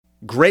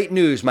Great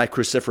news, my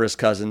cruciferous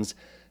cousins.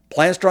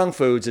 Plant Strong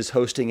Foods is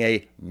hosting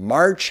a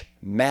March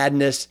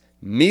Madness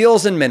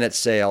Meals and Minutes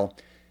sale.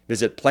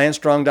 Visit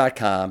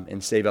plantstrong.com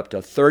and save up to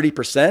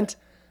 30%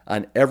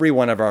 on every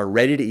one of our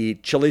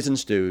ready-to-eat chilies and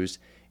stews.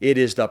 It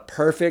is the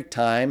perfect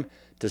time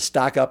to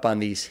stock up on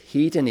these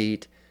heat and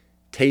eat,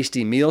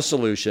 tasty meal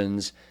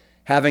solutions.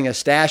 Having a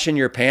stash in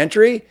your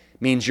pantry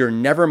means you're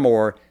never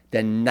more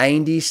than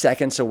 90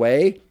 seconds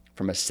away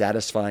from a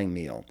satisfying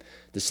meal.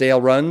 The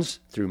sale runs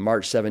through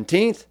March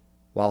 17th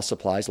while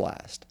supplies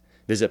last.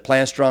 Visit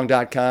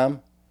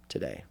plantstrong.com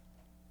today.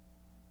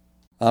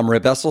 I'm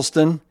Rip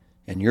Esselstyn,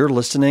 and you're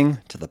listening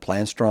to the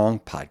Plant Strong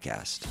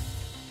podcast.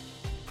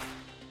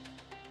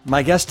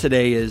 My guest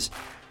today is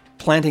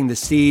planting the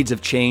seeds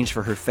of change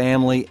for her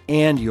family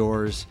and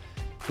yours.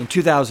 In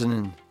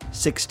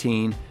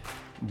 2016,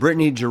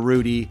 Brittany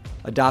Jaroudi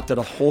adopted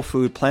a whole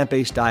food,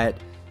 plant-based diet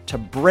to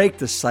break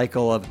the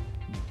cycle of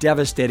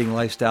devastating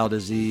lifestyle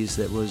disease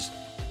that was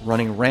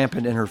running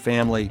rampant in her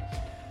family.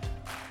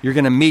 You're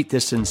going to meet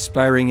this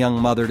inspiring young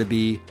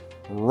mother-to-be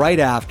right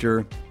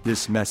after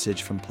this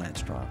message from Plant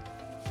Strong.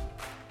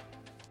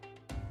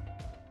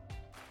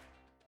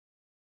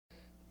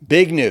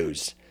 Big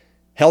news.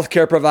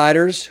 Healthcare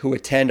providers who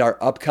attend our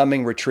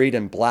upcoming retreat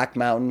in Black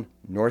Mountain,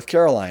 North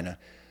Carolina,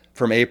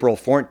 from April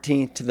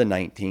 14th to the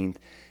 19th,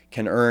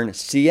 can earn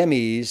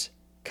CMEs,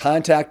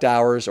 contact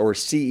hours, or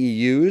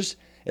CEUs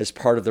as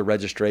part of the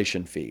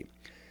registration fee.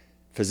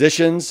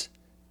 Physicians,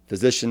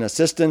 physician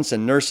assistants,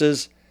 and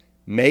nurses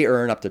may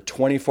earn up to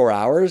 24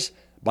 hours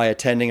by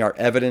attending our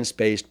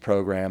evidence-based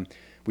program.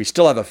 We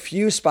still have a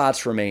few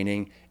spots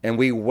remaining, and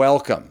we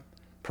welcome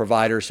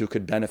providers who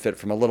could benefit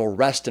from a little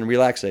rest and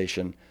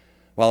relaxation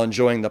while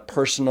enjoying the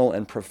personal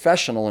and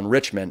professional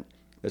enrichment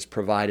that's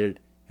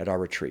provided at our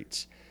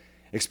retreats.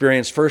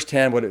 Experience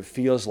firsthand what it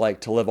feels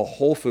like to live a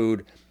whole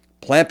food,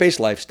 plant-based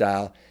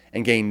lifestyle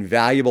and gain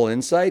valuable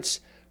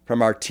insights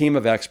from our team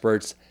of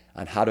experts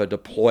on how to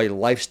deploy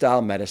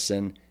lifestyle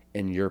medicine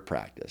in your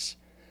practice.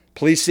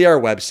 Please see our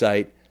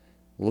website,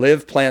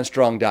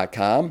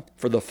 liveplantstrong.com,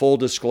 for the full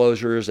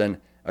disclosures and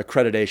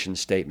accreditation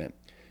statement.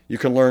 You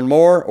can learn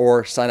more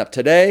or sign up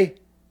today,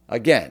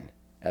 again,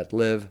 at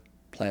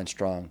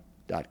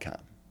liveplantstrong.com.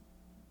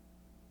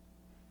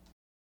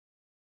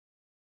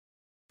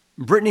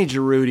 Brittany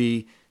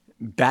Jaroudi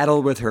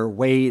battled with her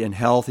weight and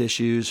health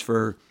issues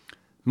for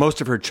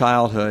most of her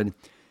childhood,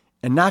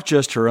 and not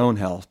just her own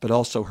health, but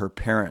also her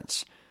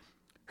parents'.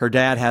 Her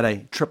dad had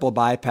a triple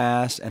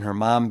bypass, and her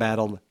mom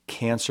battled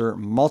cancer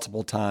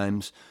multiple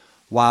times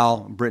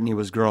while Brittany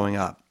was growing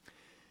up.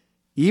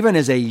 Even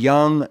as a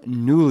young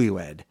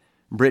newlywed,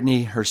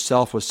 Brittany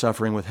herself was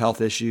suffering with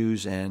health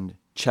issues and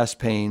chest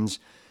pains.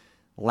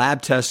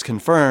 Lab tests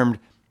confirmed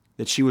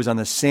that she was on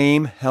the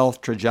same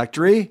health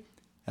trajectory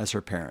as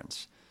her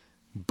parents.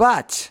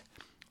 But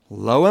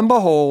lo and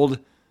behold,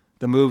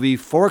 the movie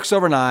Forks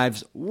Over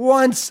Knives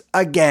once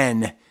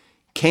again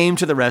came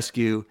to the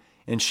rescue,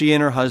 and she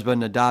and her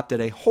husband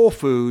adopted a whole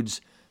foods,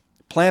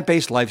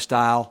 plant-based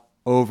lifestyle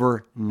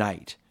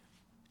overnight.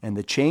 And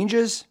the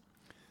changes,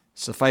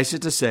 suffice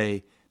it to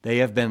say, they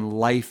have been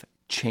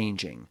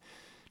life-changing.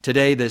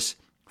 Today, this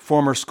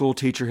former school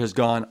teacher has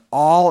gone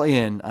all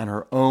in on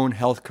her own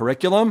health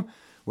curriculum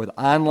with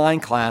online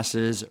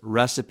classes,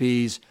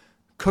 recipes,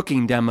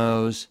 cooking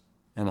demos,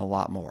 and a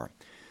lot more.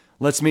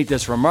 Let's meet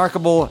this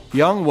remarkable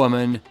young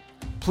woman.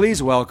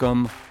 Please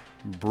welcome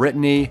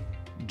Brittany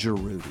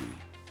Jaroudi.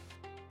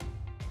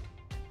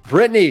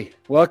 Brittany,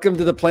 welcome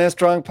to the Plant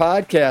Strong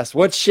podcast.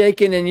 What's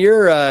shaking in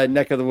your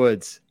neck of the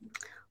woods?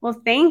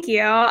 Well, thank you.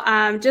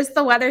 Just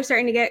the weather's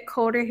starting to get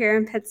colder here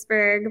in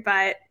Pittsburgh,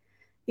 but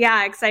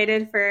yeah,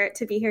 excited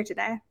to be here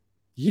today.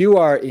 You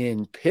are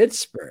in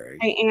Pittsburgh.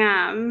 I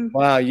am.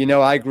 Wow. You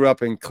know, I grew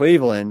up in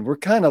Cleveland. We're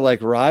kind of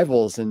like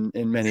rivals in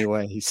many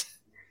ways.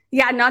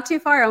 Yeah, not too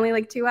far, only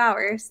like 2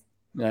 hours.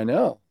 I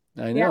know.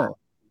 Yeah.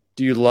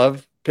 Do you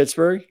love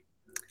Pittsburgh?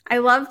 I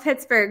love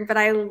Pittsburgh, but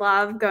I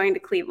love going to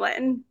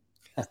Cleveland.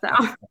 So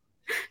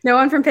no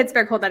one from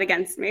Pittsburgh hold that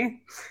against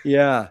me.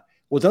 Yeah.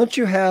 Well, don't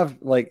you have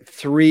like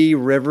 3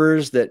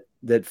 rivers that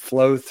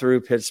flow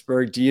through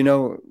Pittsburgh? Do you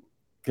know,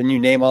 can you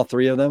name all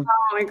 3 of them?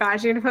 Oh my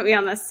gosh, you're going to put me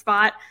on the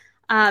spot.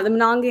 The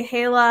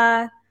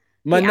Monongahela.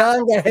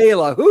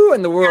 Monongahela. Who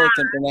in the world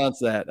can pronounce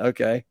that?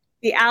 Okay.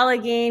 The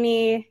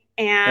Allegheny.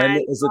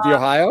 And is it the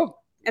Ohio?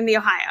 And the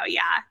Ohio,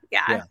 yeah.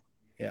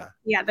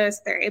 Yeah, those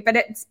 3.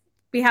 But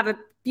we have a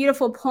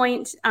beautiful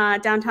point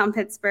downtown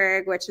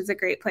Pittsburgh, which is a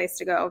great place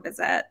to go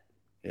visit.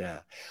 Yeah.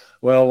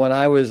 Well, when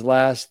I was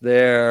last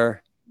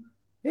there,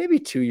 maybe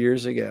 2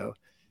 years ago,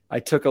 I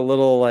took a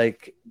little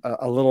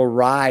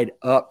ride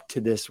up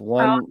to this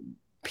one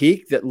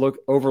peak that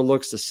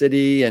overlooks the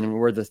city and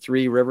where the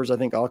 3 rivers, I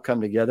think, all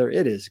come together.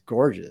 It is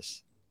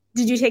gorgeous.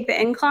 Did you take the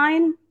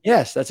incline?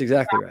 Yes, that's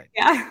exactly right.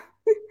 Yeah.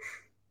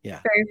 Yeah.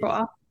 Very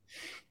cool.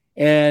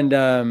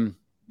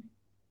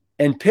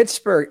 And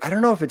Pittsburgh, I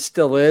don't know if it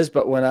still is,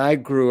 but when I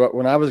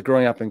was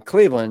growing up in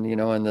Cleveland, you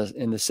know, in the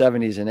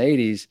 70s and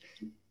 80s,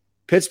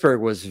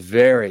 Pittsburgh was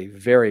very,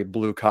 very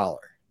blue collar.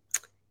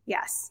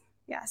 Yes.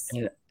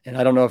 and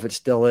I don't know if it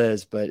still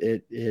is, but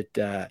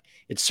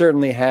it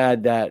certainly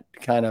had that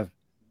kind of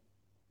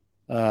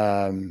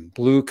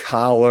blue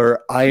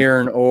collar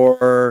iron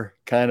ore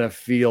kind of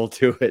feel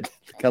to it,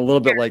 a little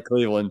bit like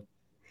Cleveland.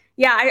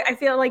 Yeah, I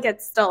feel like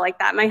it's still like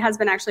that. My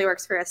husband actually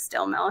works for a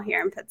steel mill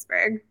here in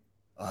Pittsburgh.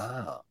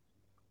 Wow.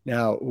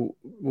 Now,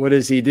 what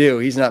does he do?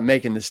 He's not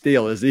making the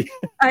steel, is he?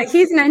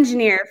 He's an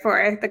engineer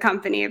for the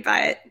company,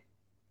 but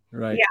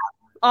right. Yeah,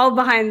 all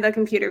behind the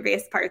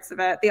computer-based parts of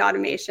it, the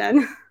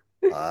automation.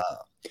 Wow.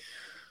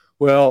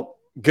 Well,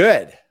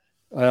 good.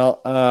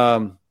 Well,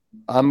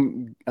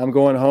 I'm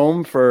going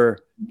home for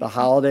the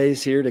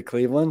holidays here to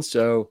Cleveland,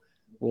 so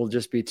we'll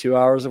just be 2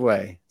 hours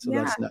away. So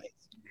That's nice.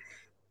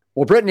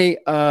 Well, Brittany,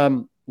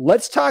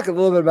 let's talk a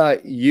little bit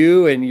about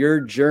you and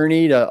your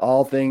journey to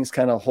all things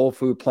kind of whole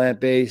food,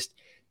 plant-based.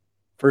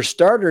 For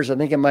starters, I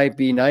think it might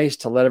be nice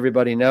to let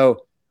everybody know.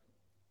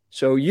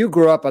 So you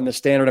grew up on the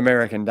standard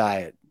American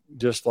diet,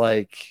 just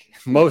like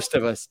most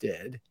of us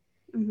did.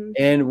 Mm-hmm.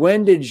 And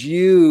when did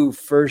you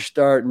first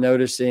start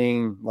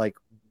noticing like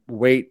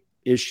weight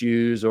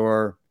issues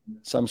or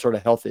some sort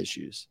of health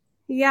issues?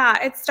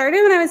 Yeah, it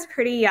started when I was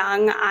pretty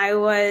young. I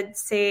would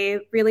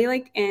say really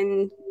like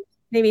in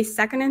maybe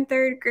second and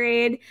third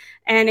grade.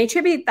 And I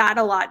attribute that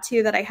a lot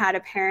to that I had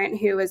a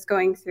parent who was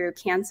going through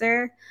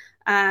cancer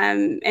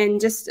and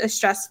just a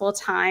stressful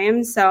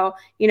time. So,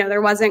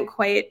 there wasn't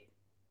quite,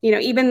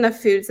 even the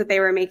foods that they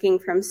were making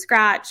from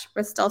scratch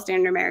was still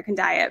standard American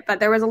diet, but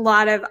there was a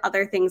lot of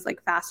other things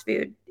like fast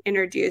food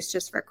introduced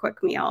just for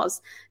quick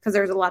meals because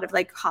there was a lot of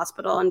like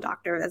hospital and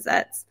doctor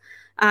visits.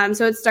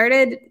 So it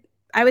started,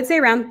 I would say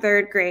around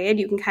third grade.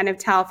 You can kind of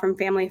tell from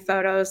family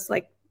photos,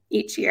 like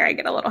each year I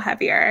get a little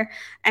heavier,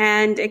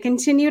 and it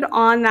continued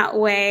on that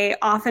way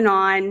off and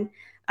on,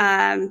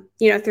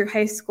 through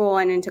high school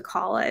and into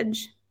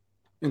college.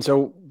 And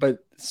so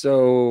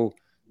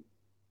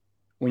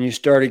when you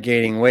started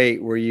gaining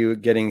weight, were you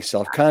getting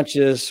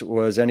self-conscious?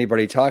 Was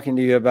anybody talking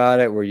to you about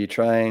it? Were you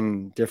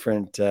trying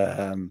different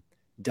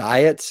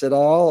diets at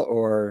all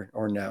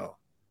or no?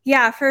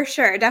 Yeah, for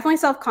sure. Definitely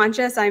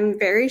self-conscious. I'm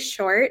very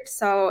short.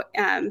 So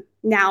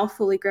now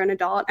fully grown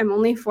adult, I'm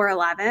only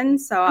 4'11".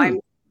 So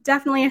I'm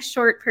definitely a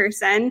short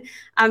person.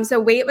 So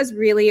weight was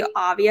really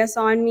obvious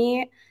on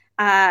me.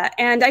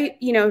 And I,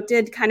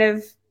 did kind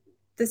of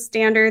the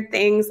standard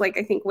things like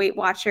I think Weight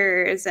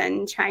Watchers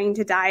and trying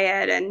to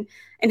diet. And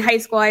in high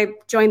school, I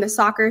joined the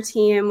soccer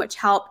team, which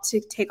helped to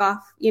take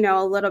off,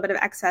 a little bit of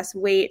excess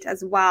weight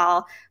as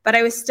well. But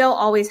I was still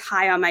always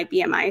high on my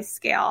BMI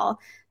scale.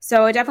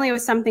 So it definitely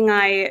was something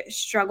I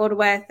struggled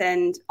with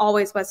and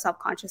always was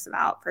self-conscious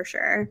about for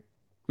sure.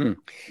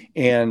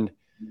 And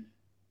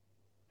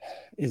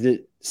is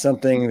it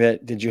something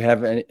did you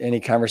have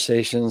any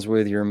conversations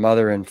with your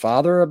mother and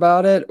father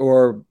about it?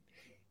 Or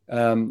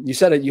you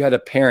said that you had a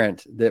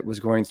parent that was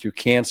going through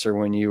cancer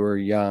when you were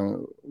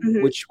young.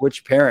 Mm-hmm.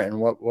 Which parent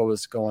and what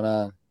was going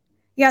on?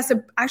 Yeah,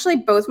 so actually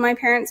both my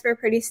parents were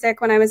pretty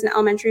sick when I was in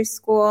elementary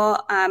school.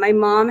 My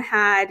mom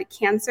had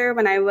cancer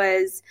when I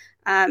was,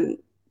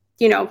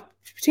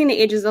 between the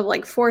ages of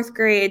like fourth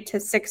grade to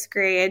sixth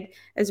grade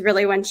is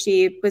really when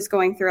she was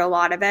going through a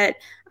lot of it.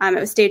 It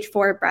was stage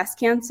 4 breast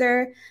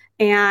cancer.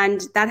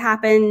 And that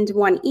happened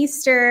one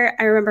Easter.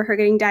 I remember her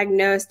getting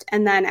diagnosed.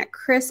 And then at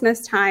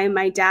Christmas time,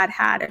 my dad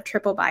had a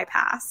triple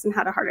bypass and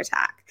had a heart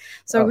attack.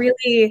 So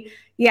really,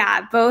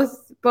 yeah,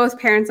 both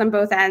parents on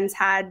both ends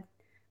had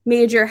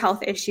major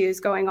health issues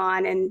going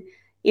on. And,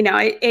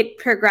 it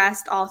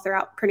progressed all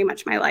throughout pretty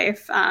much my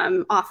life,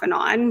 off and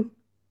on.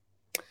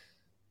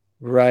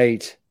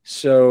 Right.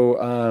 So,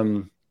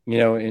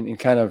 in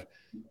kind of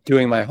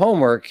doing my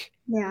homework,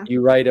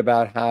 you write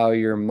about how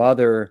your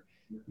mother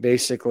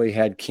basically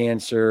had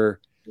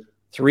cancer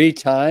 3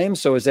 times.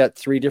 So is that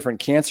 3 different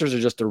cancers or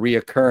just a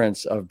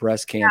reoccurrence of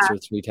breast cancer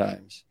 3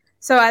 times?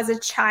 So as a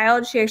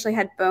child, she actually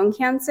had bone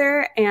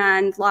cancer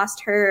and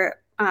lost her,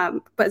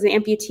 was an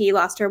amputee,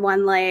 lost her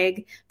one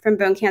leg from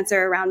bone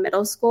cancer around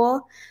middle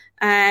school.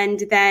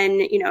 And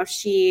then,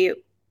 she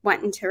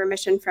went into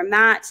remission from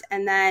that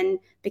and then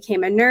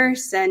became a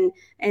nurse and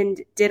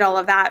did all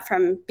of that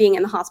from being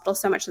in the hospital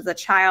so much as a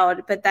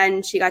child. But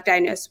then she got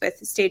diagnosed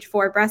with stage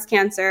 4 breast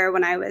cancer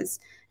when I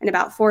was in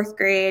about 4th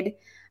grade.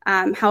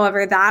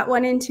 However, that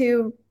went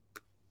into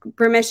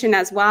remission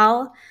as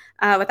well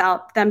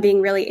without them being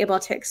really able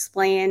to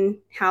explain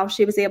how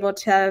she was able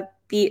to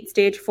beat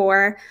stage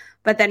 4.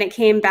 But then it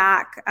came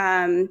back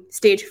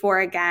stage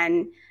 4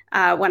 again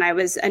when I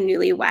was a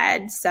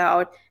newlywed.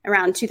 So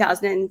around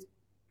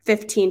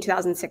 2015,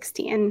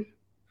 2016.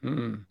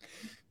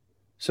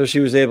 So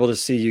she was able to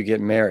see you get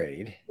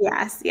married.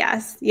 Yes.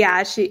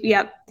 Yeah.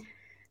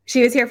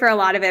 She was here for a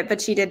lot of it, but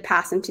she did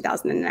pass in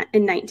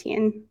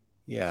 2019.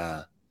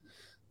 Yeah.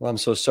 Well, I'm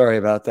so sorry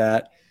about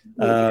that.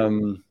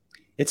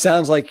 It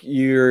sounds like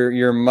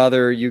your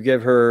mother, you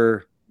give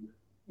her,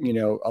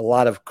 a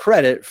lot of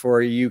credit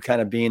for you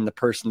kind of being the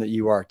person that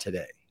you are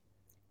today.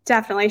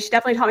 Definitely. She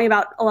definitely taught me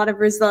about a lot of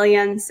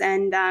resilience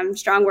and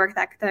strong work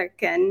ethic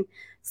and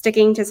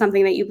sticking to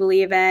something that you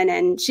believe in.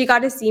 And she got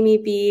to see me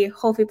be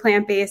whole food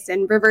plant-based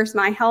and reverse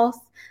my health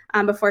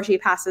before she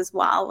passed as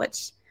well,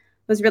 which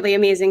was really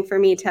amazing for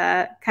me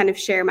to kind of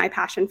share my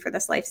passion for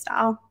this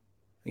lifestyle.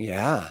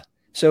 Yeah.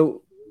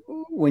 So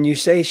when you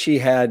say she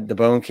had the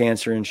bone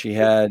cancer and she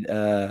had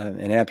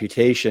an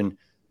amputation,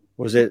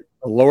 was it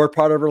the lower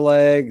part of her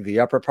leg, the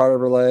upper part of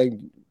her leg?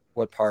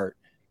 What part?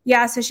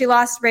 Yeah, so she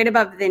lost right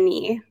above the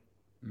knee.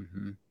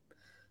 Mm-hmm.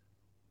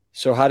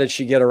 So how did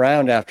she get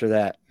around after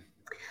that?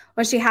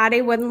 Well, she had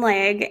a wooden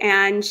leg,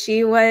 and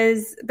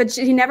but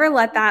she never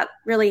let that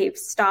really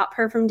stop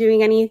her from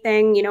doing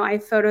anything. You know, I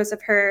have photos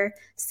of her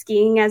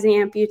skiing as an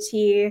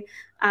amputee.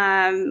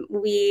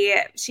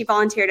 She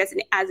volunteered as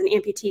an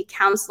amputee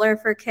counselor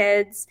for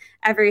kids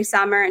every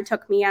summer and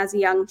took me as a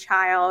young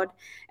child.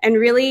 And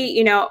really,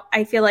 you know,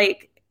 I feel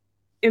like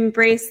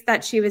embraced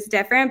that she was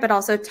different, but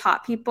also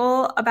taught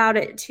people about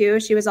it too.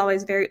 She was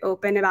always very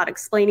open about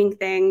explaining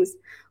things.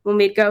 When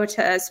we'd go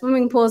to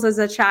swimming pools as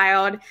a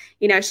child,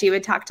 you know, she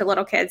would talk to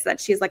little kids that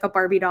she's like a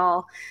Barbie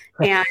doll,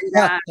 and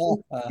had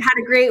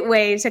a great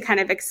way to kind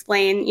of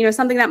explain, you know,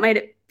 something that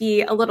might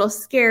be a little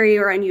scary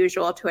or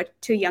unusual to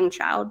a young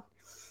child.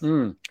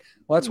 Well,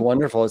 that's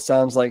wonderful. It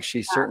sounds like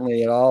she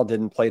certainly at all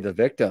didn't play the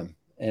victim.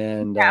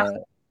 And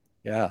wow.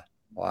 Yeah.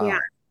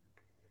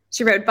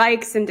 She rode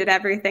bikes and did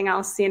everything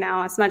else, you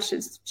know, as much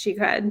as she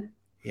could.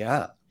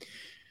 Yeah.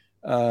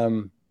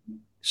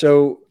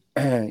 So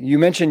you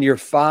mentioned your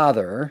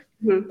father,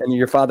 and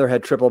your father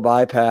had triple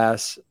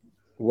bypass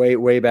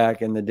way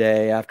back in the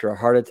day after a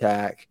heart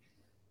attack.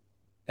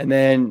 And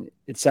then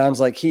it sounds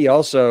like he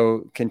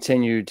also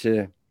continued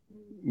to,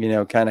 you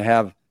know, kind of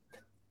have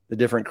the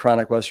different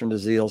chronic Western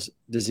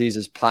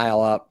diseases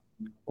pile up.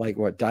 Like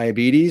what,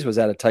 diabetes? Was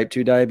that a type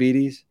 2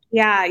 diabetes?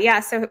 Yeah.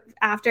 So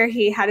after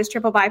he had his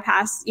triple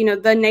bypass, you know,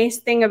 the nice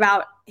thing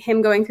about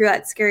him going through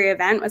that scary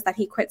event was that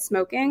he quit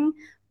smoking,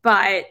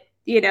 but,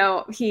 you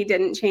know, he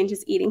didn't change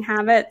his eating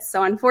habits.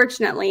 So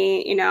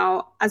unfortunately, you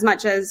know, as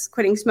much as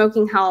quitting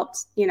smoking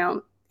helped, you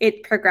know,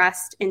 it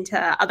progressed into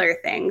other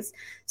things.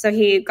 So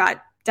he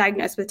got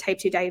diagnosed with type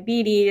 2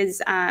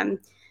 diabetes.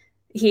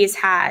 He's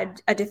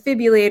had a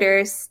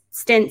defibrillator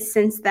stint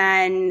since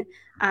then,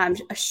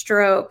 a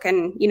stroke,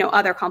 and, you know,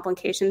 other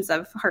complications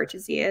of heart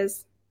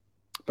disease.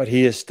 But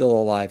he is still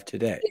alive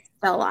today. He's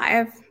still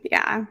alive.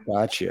 Yeah.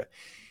 Gotcha.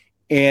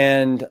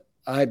 And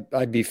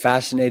I'd be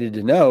fascinated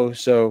to know.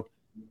 So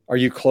are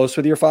you close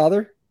with your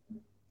father?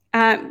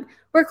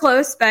 We're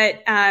close,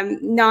 but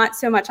not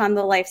so much on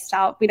the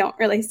lifestyle. We don't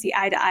really see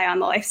eye to eye on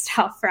the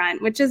lifestyle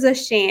front, which is a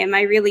shame.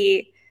 I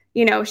really,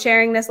 you know,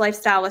 sharing this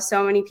lifestyle with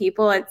so many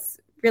people, it's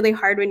really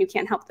hard when you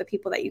can't help the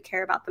people that you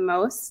care about the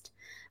most.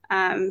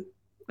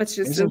 Which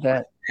is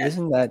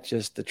isn't that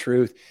just the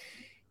truth?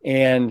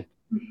 And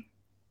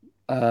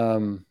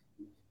well,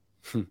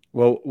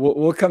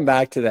 we'll come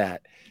back to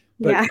that.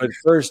 But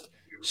first,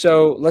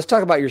 so let's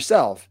talk about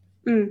yourself.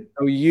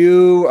 So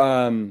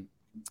you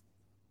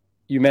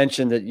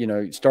mentioned that, you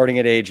know, starting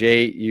at age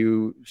 8,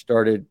 you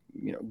started,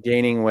 you know,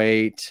 gaining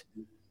weight,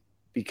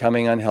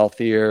 becoming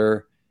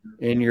unhealthier.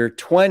 In your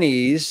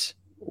 20s,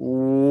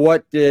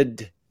 what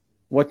did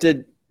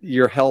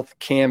your health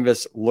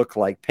canvas look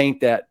like?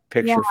 Paint that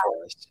picture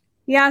for us.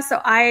 Yeah,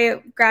 so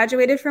I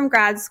graduated from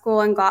grad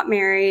school and got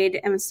married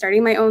and was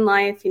starting my own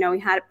life. You know, we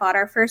had bought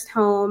our first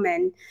home,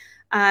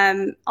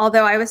 and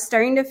although I was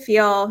starting to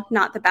feel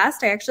not the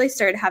best, I actually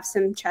started to have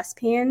some chest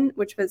pain,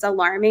 which was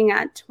alarming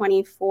at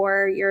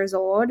 24 years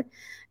old.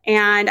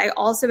 And I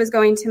also was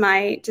going to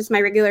my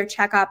regular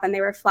checkup, and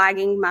they were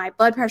flagging my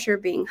blood pressure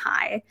being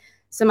high.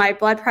 So my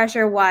blood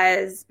pressure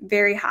was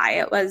very high.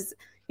 It was,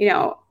 you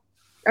know,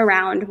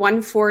 around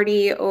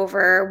 140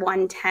 over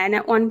 110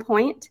 at one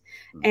point.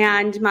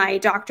 And my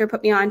doctor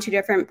put me on 2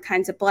 different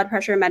kinds of blood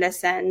pressure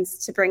medicines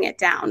to bring it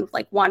down.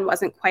 Like one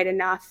wasn't quite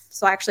enough.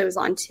 So I actually was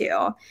on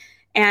 2.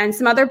 And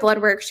some other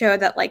blood work showed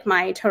that like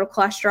my total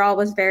cholesterol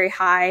was very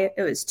high.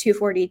 It was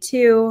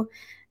 242.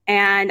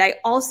 And I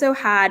also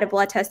had a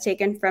blood test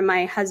taken from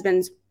my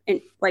husband's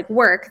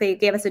work. They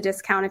gave us a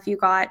discount if you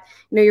got,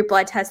 you know, your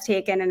blood test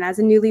taken. And as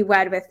a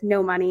newlywed with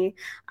no money,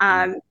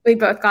 we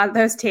both got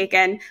those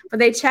taken. But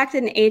they checked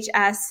an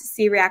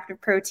HSC reactive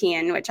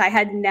protein, which I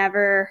had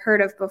never heard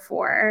of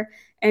before.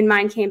 And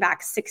mine came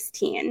back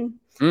 16.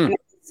 And it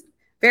was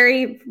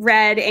very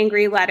red,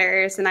 angry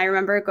letters. And I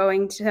remember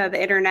going to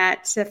the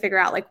internet to figure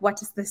out, like, what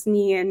does this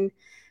mean?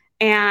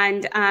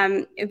 And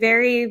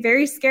very,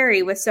 very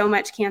scary with so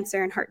much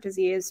cancer and heart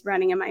disease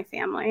running in my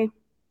family.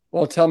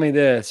 Well, tell me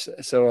this.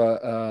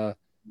 So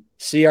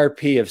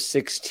CRP of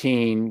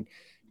 16,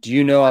 do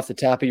you know off the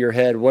top of your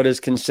head what is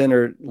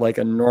considered like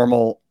a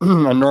normal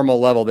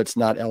level that's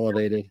not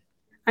elevated?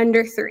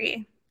 Under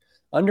 3.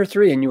 Under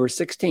 3, and you were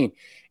 16.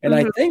 And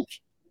I think,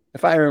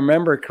 if I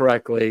remember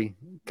correctly,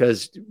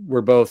 because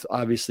we're both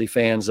obviously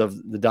fans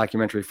of the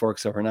documentary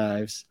Forks Over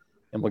Knives,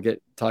 and we'll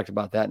get talked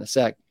about that in a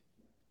sec.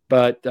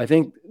 But I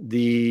think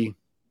the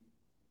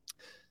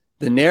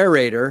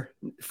narrator,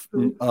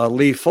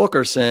 Lee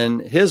Fulkerson,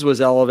 his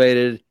was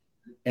elevated,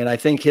 and I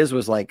think his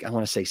was like, I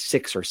want to say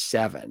 6 or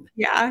 7.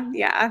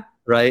 Yeah.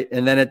 Right.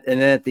 And then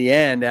at the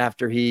end,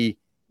 after he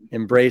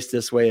embraced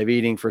this way of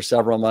eating for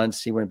several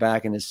months. He went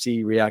back and his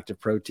C-reactive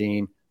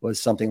protein was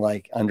something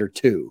like under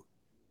 2.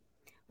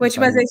 Which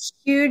was a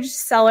huge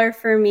seller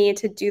for me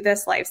to do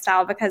this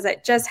lifestyle, because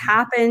it just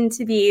happened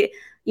to be,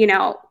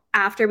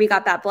 after we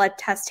got that blood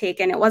test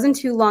taken. It wasn't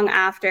too long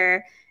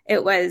after.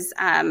 It was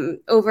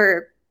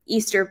over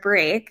Easter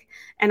break,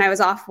 and I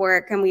was off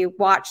work, and we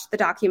watched the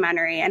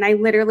documentary, and I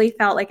literally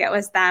felt like it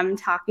was them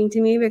talking to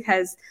me,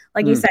 because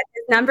like you said,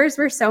 his numbers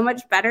were so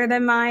much better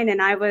than mine,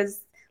 and I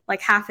was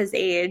like half his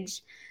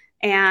age.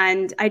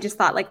 And I just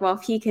thought, like, well,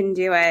 if he can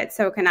do it,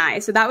 so can I.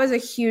 So that was a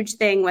huge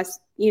thing. Was,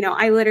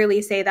 I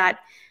literally say that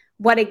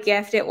what a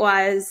gift it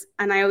was.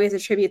 And I always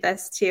attribute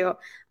this to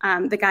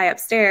the guy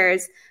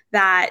upstairs,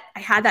 that I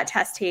had that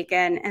test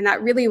taken. And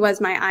that really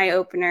was my eye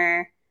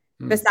opener,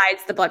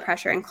 besides the blood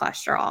pressure and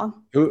cholesterol.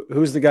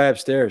 Who's the guy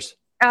upstairs?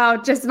 Oh,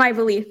 just my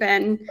belief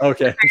in power.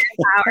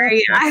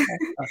 Yeah. I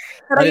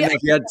didn't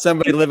think you had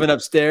somebody living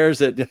upstairs.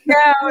 No,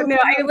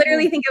 I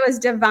literally think it was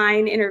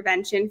divine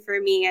intervention for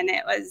me. And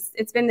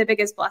it's been the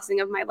biggest blessing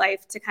of my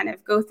life to kind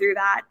of go through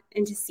that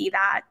and to see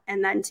that,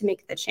 and then to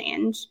make the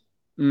change.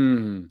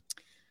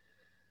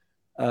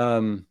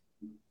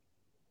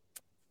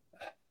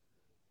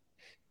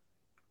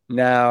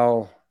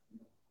 Now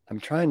I'm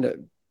trying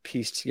to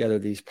piece together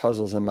these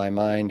puzzles in my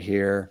mind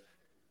here.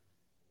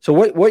 So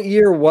what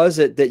year was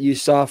it that you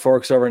saw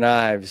Forks Over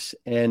Knives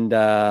and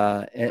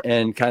kind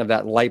of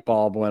that light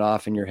bulb went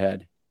off in your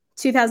head?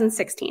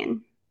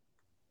 2016.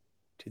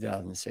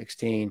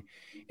 2016.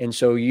 And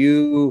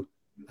so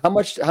how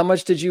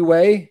much did you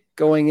weigh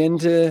going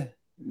into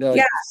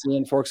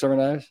seeing Forks Over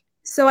Knives?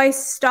 So I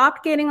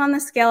stopped getting on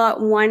the scale at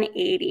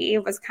 180.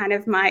 It was kind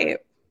of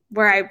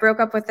where I broke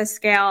up with the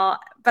scale,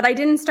 but I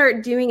didn't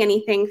start doing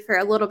anything for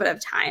a little bit of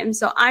time.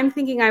 So I'm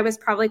thinking I was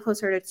probably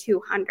closer to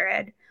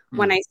 200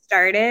 when I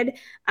started.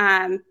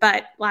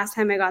 But last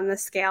time I got on the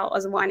scale, it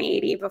was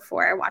 180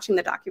 before watching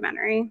the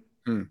documentary.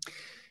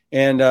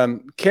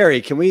 And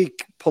Carrie, can we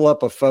pull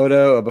up a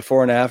photo, a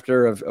before and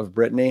after of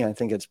Brittany? I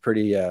think it's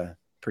pretty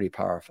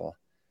powerful.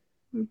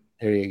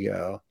 There you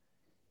go.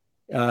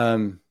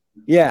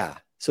 Yeah.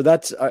 So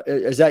that's,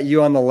 is that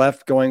you on the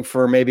left going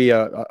for maybe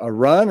a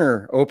run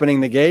or opening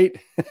the gate?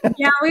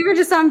 Yeah, we were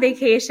just on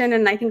vacation,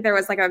 and I think there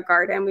was like a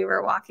garden we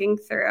were walking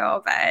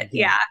through, but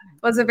yeah,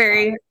 it was a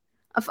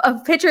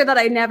picture that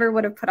I never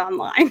would have put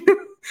online.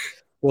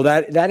 Well,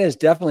 that is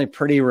definitely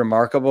pretty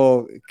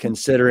remarkable,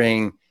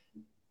 considering,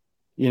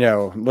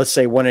 let's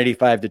say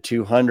 185 to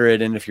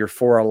 200. And if you're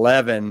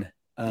 4'11",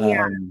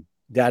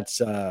 that's,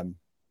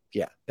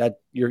 that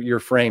your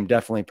frame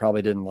definitely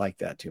probably didn't like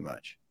that too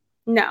much.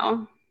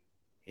 No.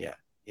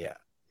 Yeah.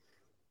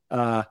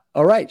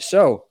 All right.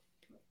 So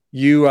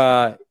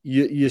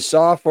you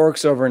saw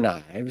Forks Over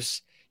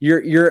Knives.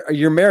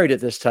 You're married at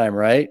this time,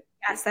 right?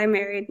 Yes, I'm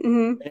married.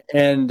 Mm-hmm.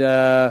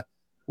 And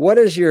what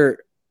does your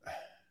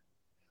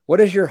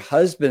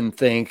husband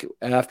think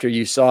after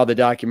you saw the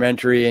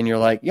documentary and you're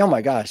like, oh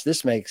my gosh,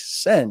 this makes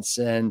sense,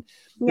 and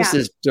this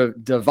is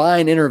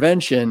divine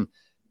intervention.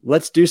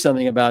 Let's do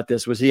something about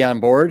this. Was he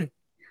on board?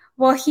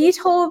 Well, he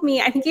told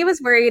me, I think he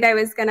was worried I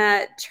was going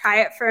to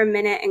try it for a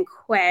minute and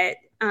quit,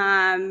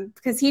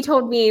 because he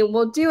told me,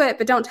 well, do it,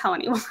 but don't tell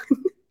anyone,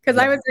 because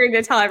I was ready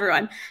to tell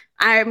everyone.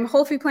 I'm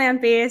whole food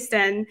plant-based,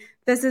 and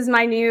this is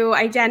my new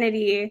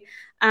identity.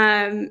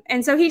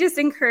 And so he just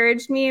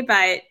encouraged me,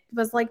 but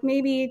was like,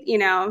 maybe,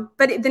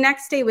 but the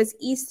next day was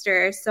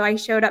Easter. So I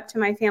showed up to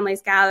my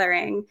family's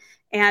gathering,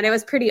 and it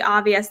was pretty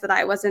obvious that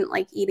I wasn't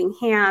like eating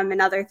ham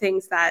and other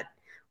things that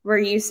we're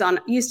used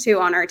to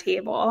on our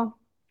table.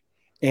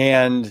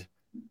 And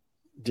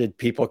did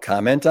people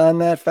comment on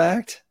that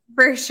fact?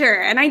 For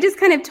sure. And I just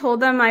kind of told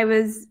them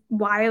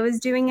why I was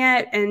doing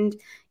it. And,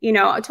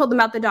 I told them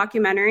about the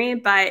documentary,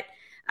 but,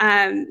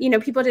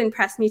 people didn't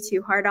press me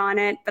too hard on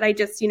it, but I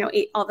just,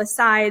 ate all the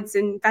sides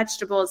and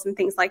vegetables and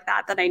things like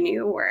that I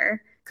knew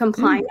were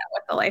compliant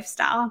with the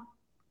lifestyle.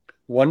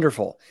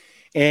 Wonderful.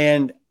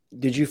 And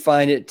did you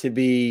find it to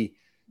be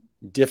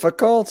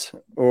difficult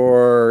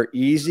or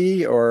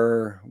easy,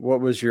 or what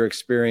was your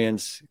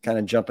experience kind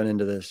of jumping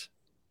into this?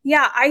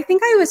 Yeah, I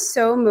think I was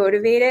so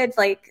motivated.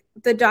 Like,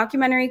 the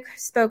documentary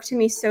spoke to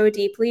me so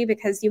deeply,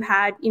 because you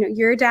had,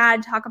 your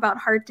dad talk about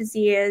heart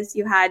disease.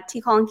 You had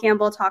T. Colin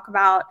Campbell talk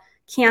about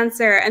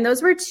cancer. And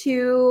those were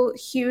two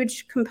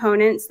huge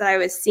components that I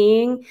was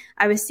seeing.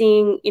 I was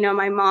seeing,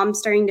 my mom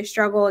starting to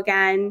struggle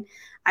again.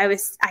 I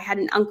had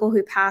an uncle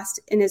who passed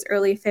in his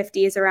early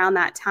 50s around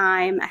that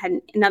time. I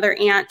had another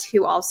aunt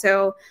who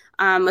also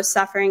was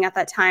suffering at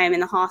that time in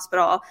the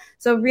hospital.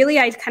 So really,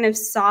 I kind of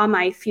saw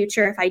my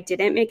future if I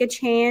didn't make a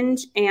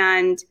change.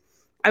 And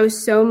I was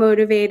so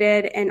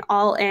motivated and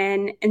all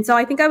in. And so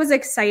I think I was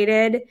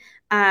excited.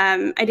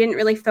 I didn't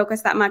really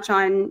focus that much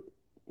on,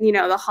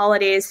 the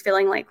holidays,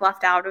 feeling like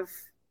left out of,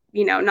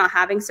 not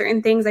having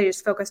certain things. I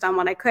just focused on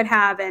what I could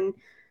have and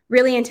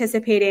really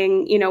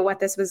anticipating,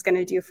 what this was going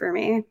to do for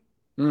me.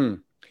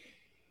 And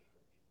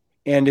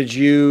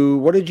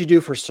what did you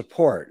do for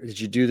support? Did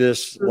you do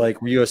this,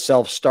 like, were you a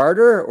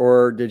self-starter,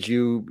 or did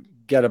you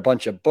get a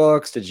bunch of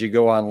books? Did you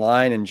go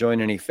online and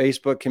join any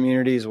Facebook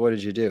communities? What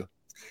did you do?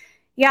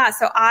 Yeah,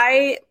 so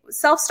I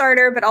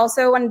self-starter, but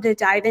also wanted to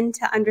dive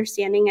into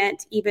understanding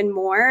it even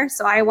more.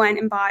 So I went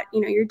and bought,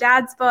 your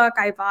dad's book.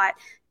 I bought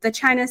the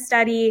China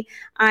study.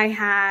 I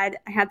had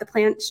the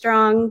Plant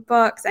Strong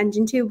books,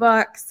 Engine 2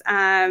 books.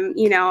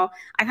 I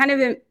kind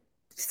of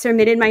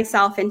submitted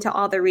myself into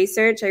all the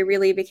research. I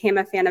really became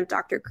a fan of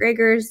Dr.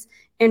 Greger's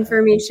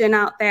information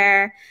out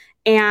there.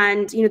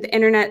 And, the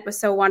internet was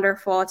so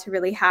wonderful to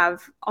really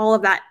have all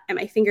of that at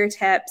my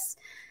fingertips.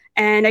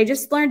 And I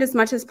just learned as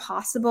much as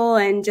possible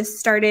and just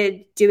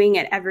started doing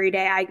it every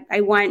day.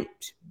 I went,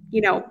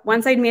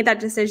 once I'd made that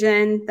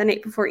decision the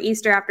night before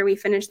Easter after we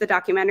finished the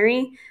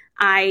documentary,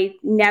 I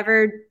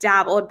never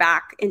dabbled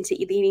back into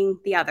leaning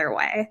the other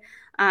way.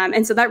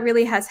 And so that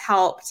really has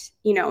helped,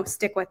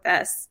 stick with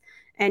this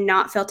and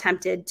not feel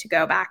tempted to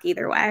go back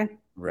either way.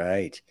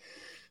 Right.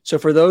 So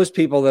for those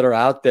people that are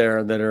out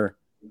there that are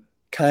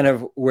kind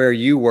of where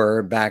you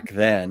were back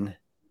then,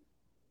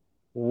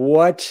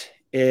 what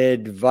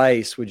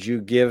advice would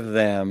you give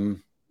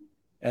them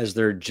as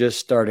they're just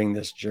starting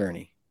this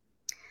journey?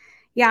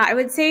 Yeah, I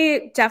would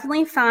say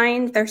definitely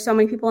there's so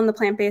many people in the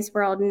plant-based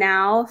world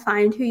now,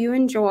 find who you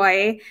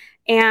enjoy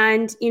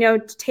and,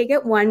 take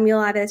it one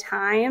meal at a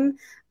time.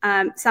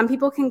 Some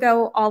people can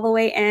go all the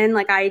way in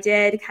like I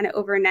did kind of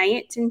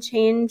overnight and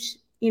change,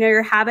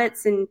 your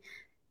habits. And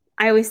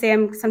I always say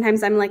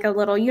sometimes I'm like a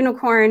little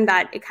unicorn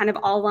that it kind of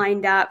all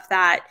lined up,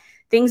 that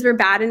things were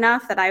bad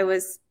enough that I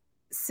was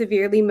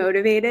severely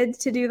motivated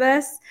to do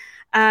this.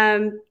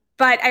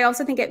 But I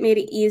also think it made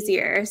it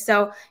easier.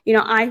 So,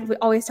 I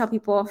always tell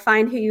people,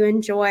 find who you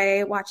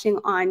enjoy watching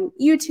on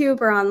YouTube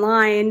or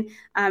online.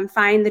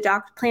 Find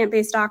the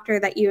plant-based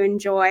doctor that you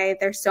enjoy.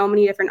 There's so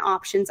many different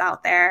options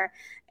out there,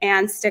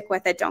 and stick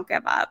with it. Don't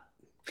give up.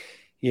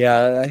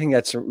 Yeah, I think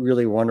that's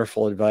really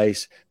wonderful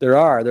advice. There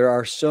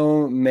are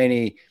so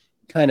many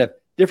kind of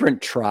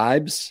different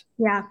tribes,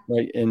 yeah,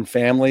 right, and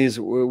families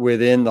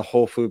within the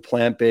whole food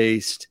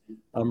plant-based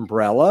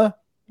umbrella,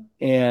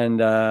 and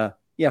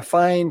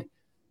find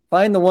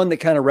the one that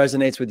kind of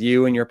resonates with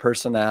you and your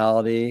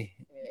personality,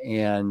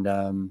 and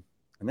then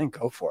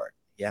go for it.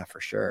 Yeah,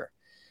 for sure.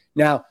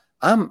 Now,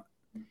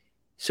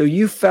 so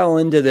you fell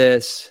into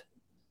this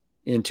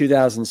in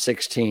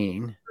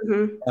 2016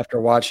 after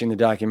watching the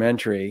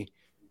documentary.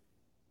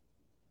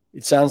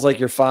 It sounds like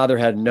your father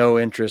had no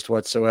interest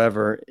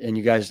whatsoever, and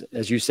you guys,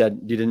 as you said,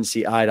 you didn't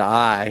see eye to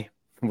eye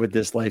with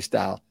this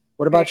lifestyle.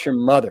 What about your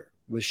mother?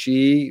 Was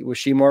she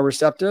more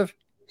receptive?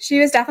 She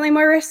was definitely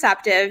more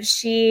receptive.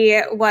 She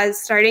was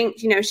starting,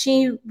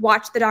 she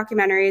watched the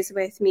documentaries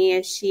with me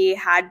as she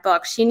had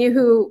books. She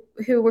knew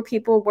who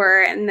people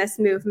were in this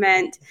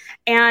movement.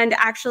 And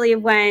actually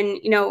when,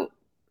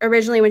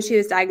 originally when she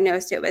was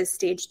diagnosed, it was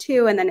stage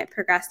 2, and then it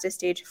progressed to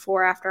stage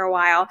 4 after a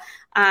while.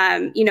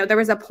 There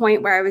was a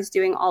point where I was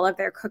doing all of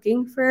their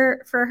cooking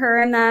for her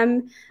and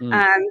them,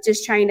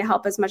 just trying to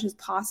help as much as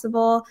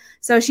possible.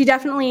 So she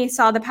definitely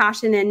saw the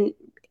passion. And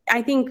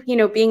I think,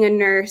 being a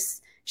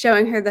nurse,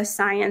 showing her the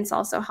science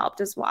also helped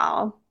as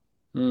well.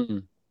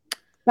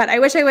 But I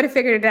wish I would have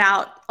figured it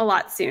out a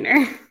lot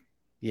sooner.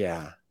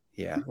 Yeah.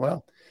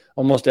 Well,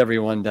 almost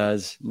everyone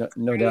does.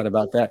 No doubt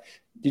about that.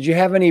 Did you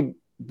have any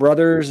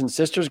brothers and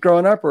sisters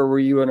growing up, or were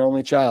you an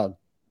only child?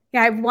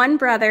 Yeah, I have one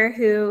brother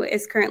who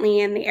is currently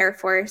in the Air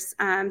Force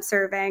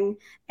serving.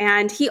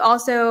 And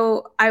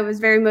I was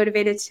very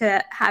motivated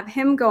to have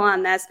him go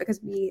on this because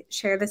we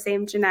share the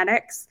same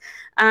genetics.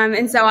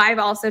 And so I've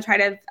also tried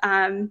to,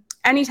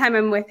 anytime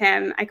I'm with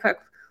him, I cook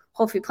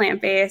whole food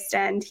plant-based,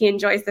 and he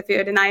enjoys the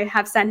food. And I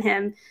have sent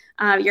him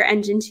your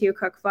Engine 2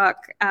 cookbook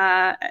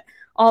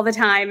all the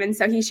time. And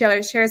so he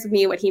shares with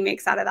me what he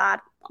makes out of that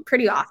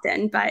pretty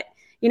often. But,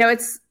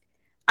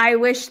 I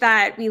wish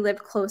that we lived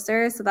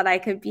closer so that I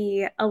could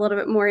be a little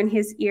bit more in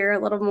his ear, a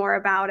little more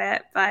about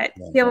it. But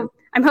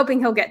I'm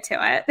hoping he'll get to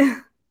it.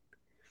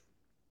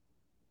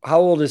 How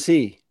old is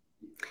he?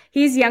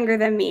 He's younger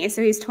than me,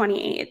 so he's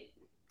 28.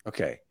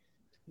 Okay.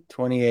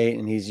 28,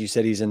 and you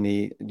said he's in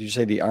did you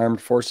say the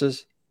armed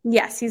forces?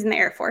 Yes, he's in the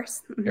Air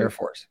Force. Air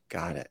Force.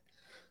 Got it.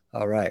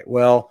 All right.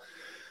 Well,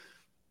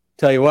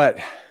 tell you what,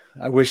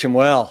 I wish him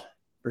well,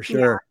 for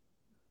sure.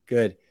 Yeah.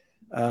 Good.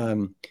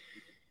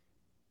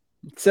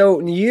 So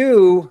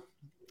you've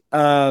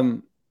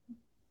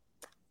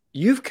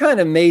kind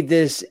of made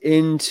this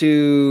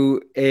into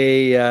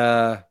is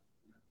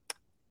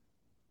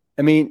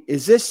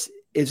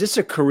this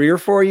a career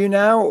for you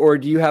now, or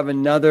do you have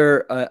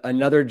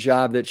another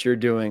job that you're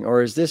doing,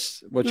 or is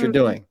this what you're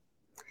doing?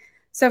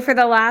 So for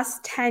the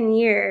last 10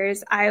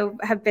 years, I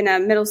have been a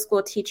middle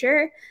school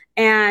teacher.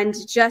 And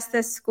just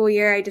this school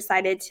year, I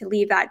decided to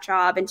leave that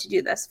job and to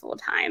do this full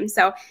time.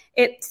 So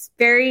it's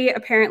very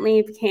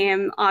apparently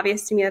became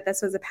obvious to me that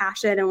this was a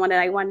passion and what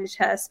I wanted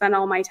to spend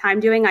all my time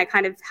doing. I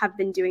kind of have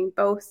been doing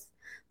both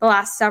the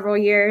last several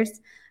years.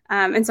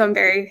 And so I'm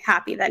very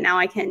happy that now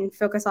I can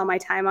focus all my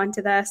time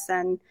onto this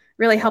and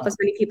really help as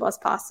many people as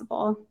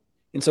possible.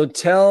 And so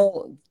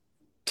tell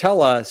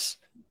us,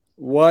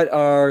 what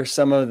are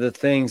some of the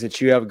things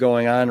that you have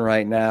going on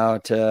right now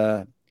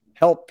to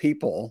help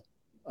people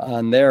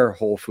on their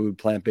whole food,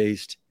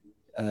 plant-based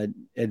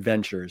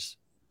adventures?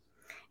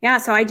 Yeah,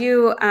 so I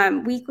do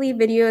weekly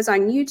videos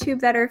on YouTube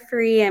that are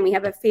free, and we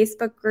have a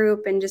Facebook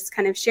group and just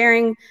kind of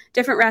sharing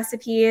different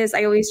recipes.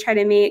 I always try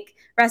to make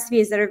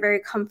recipes that are very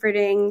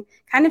comforting,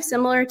 kind of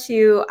similar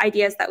to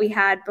ideas that we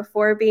had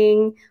before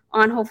being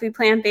on whole food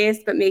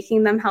plant-based, but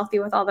making them healthy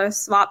with all those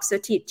swaps. So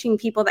teaching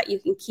people that you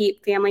can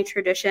keep family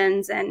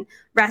traditions and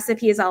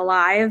recipes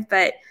alive,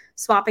 but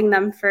swapping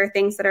them for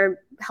things that are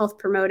health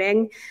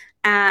promoting.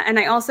 And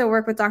I also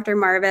work with Dr.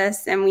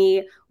 Marvis, and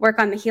we work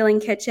on the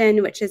Healing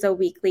Kitchen, which is a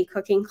weekly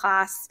cooking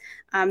class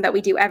that we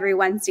do every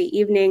Wednesday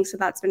evening. So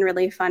that's been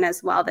really fun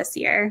as well this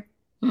year.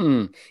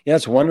 Yeah,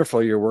 it's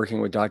wonderful you're working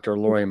with Dr.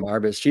 Lori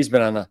Marvis. She's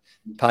been on the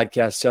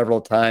podcast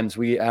several times.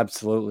 We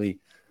absolutely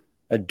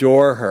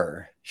adore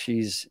her.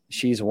 She's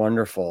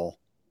wonderful.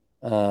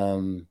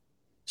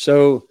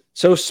 So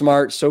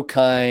smart, so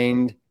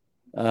kind.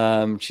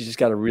 She's just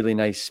got a really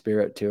nice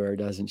spirit to her,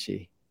 doesn't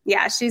she?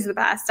 Yeah, she's the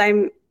best.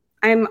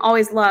 I'm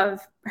always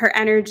love her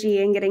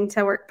energy and getting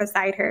to work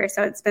beside her.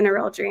 So it's been a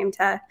real dream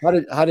to.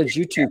 How did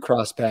you two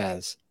cross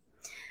paths?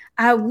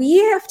 We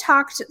have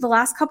talked the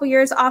last couple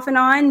years off and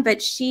on,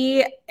 but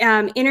she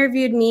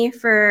interviewed me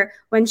for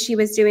when she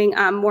was doing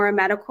More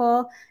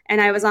Medical,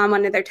 and I was on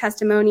one of their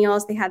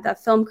testimonials. They had the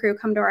film crew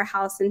come to our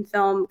house and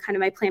film kind of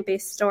my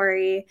plant-based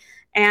story,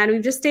 and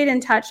we've just stayed in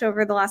touch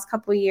over the last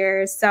couple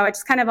years. So it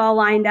just kind of all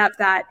lined up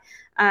that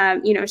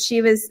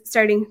she was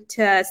starting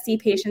to see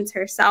patients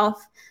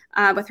herself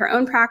with her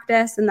own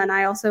practice, and then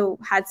I also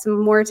had some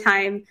more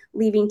time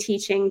leaving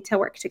teaching to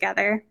work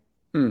together.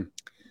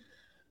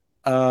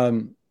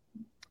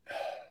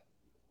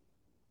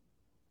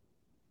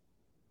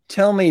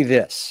 Tell me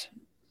this.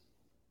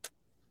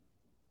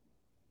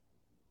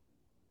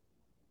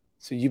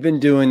 So you've been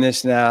doing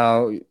this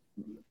now.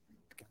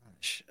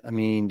 Gosh, I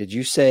mean, did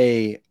you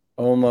say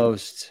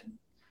almost?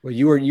 Well,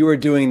 you were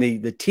doing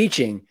the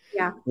teaching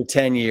for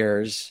 10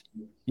 years.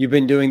 You've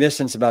been doing this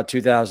since about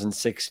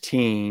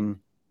 2016.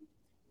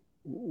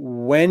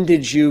 When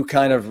did you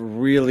kind of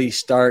really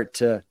start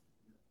to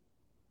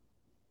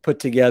put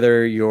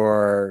together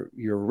your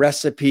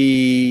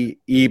recipe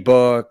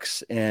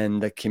ebooks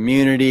and the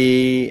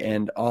community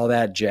and all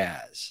that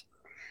jazz?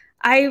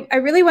 I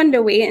really wanted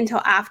to wait until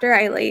after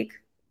I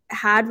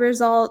had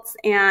results,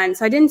 and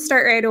so I didn't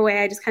start right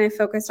away. I just kind of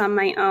focused on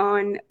my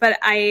own, but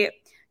I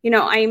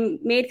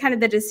made kind of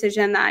the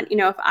decision that,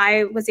 if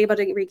I was able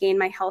to regain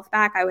my health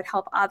back, I would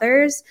help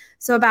others.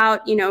 So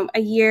about,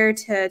 a year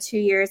to 2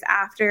 years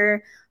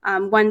after,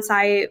 once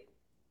I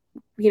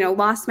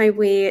lost my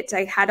weight,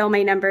 I had all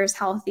my numbers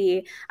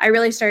healthy, I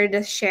really started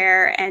to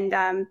share. And,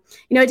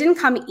 it didn't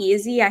come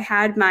easy. I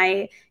had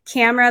my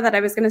camera that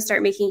I was going to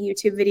start making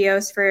YouTube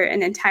videos for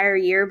an entire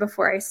year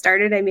before I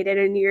started. I made it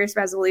a New Year's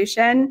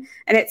resolution,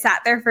 and it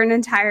sat there for an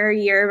entire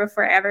year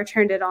before I ever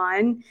turned it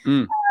on.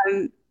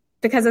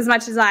 Because as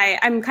much as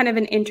I'm kind of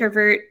an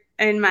introvert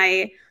in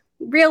my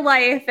real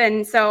life.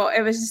 And so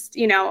it was just,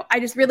 I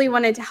just really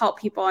wanted to help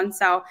people. And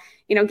so,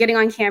 getting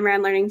on camera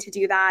and learning to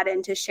do that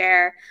and to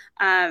share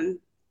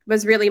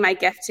was really my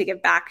gift to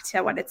give back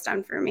to what it's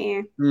done for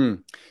me.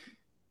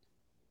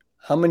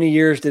 How many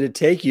years did it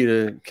take you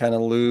to kind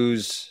of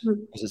lose,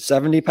 was it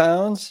 70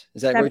 pounds?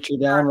 Is that what you're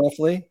down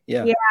roughly?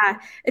 Yeah. Yeah.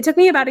 It took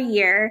me about a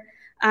year.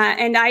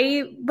 And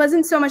I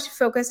wasn't so much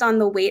focused on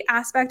the weight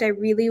aspect. I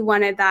really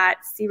wanted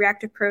that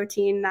C-reactive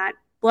protein, that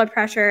blood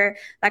pressure,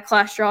 that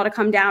cholesterol to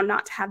come down,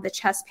 not to have the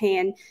chest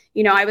pain.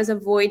 I was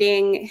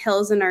avoiding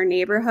hills in our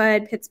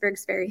neighborhood.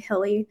 Pittsburgh's very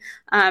hilly.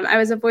 I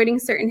was avoiding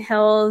certain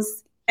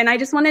hills, and I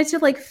just wanted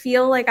to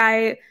feel like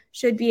I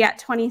should be at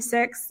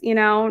 26,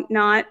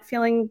 not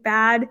feeling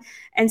bad.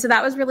 And so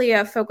that was really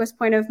a focus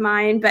point of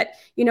mine. But,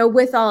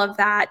 with all of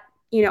that,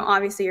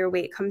 obviously your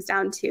weight comes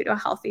down to a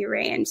healthy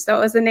range. So it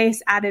was a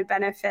nice added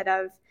benefit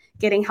of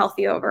getting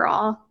healthy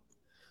overall.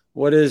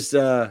 What's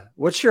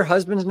your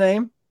husband's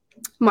name?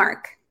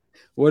 Mark.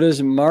 What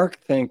does Mark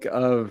think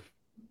of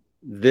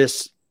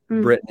this,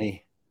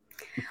 Brittany?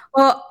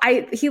 Well,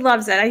 he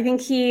loves it. I think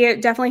he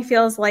definitely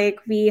feels like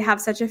we have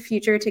such a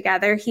future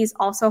together. He's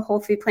also whole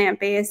food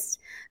plant-based.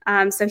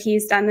 So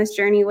he's done this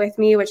journey with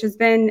me, which has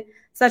been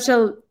such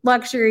a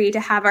luxury to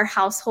have our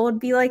household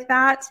be like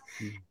that.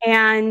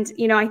 And,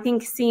 I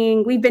think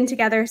we've been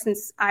together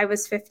since I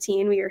was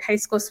 15. We were high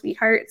school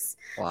sweethearts.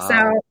 Wow.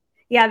 So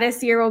yeah,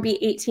 this year will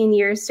be 18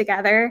 years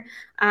together.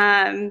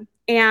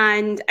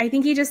 And I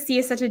think he just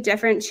sees such a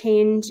different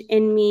change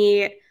in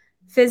me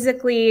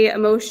physically,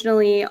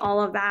 emotionally,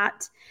 all of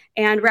that.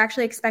 And we're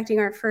actually expecting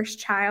our first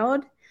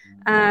child.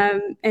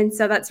 And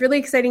so that's really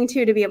exciting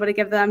too, to be able to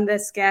give them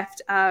this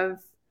gift of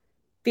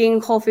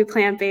being whole food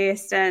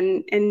plant-based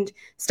and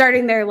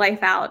starting their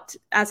life out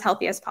as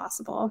healthy as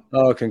possible.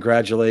 Oh,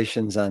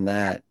 congratulations on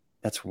that.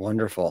 That's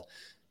wonderful.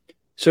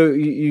 So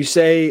you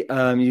said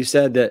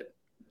that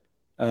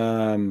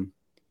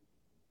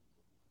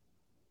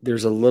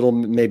there's a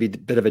maybe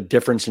bit of a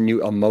difference in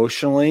you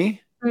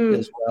emotionally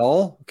as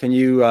well. Can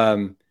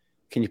you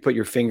Can you put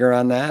your finger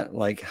on that?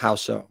 Like how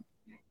so?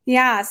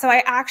 Yeah, so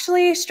I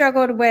actually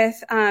struggled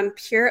with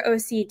pure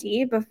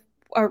OCD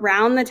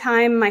around the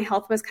time my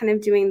health was kind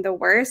of doing the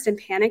worst and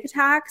panic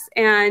attacks.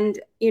 And,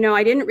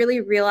 I didn't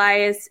really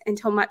realize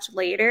until much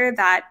later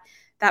that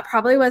that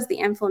probably was the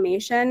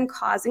inflammation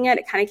causing it.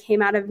 It kind of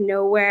came out of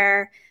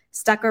nowhere,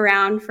 stuck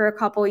around for a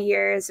couple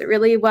years. It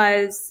really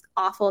was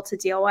awful to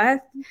deal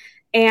with.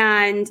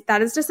 And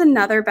that is just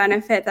another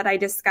benefit that I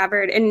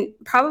discovered, and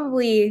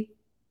probably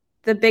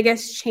the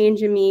biggest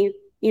change in me,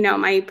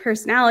 my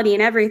personality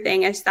and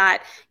everything, is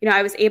that,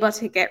 I was able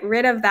to get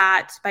rid of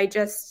that by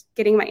just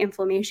getting my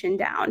inflammation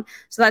down.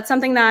 So that's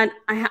something that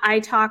I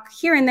talk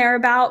here and there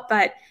about,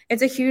 but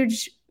it's a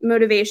huge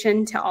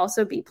motivation to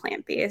also be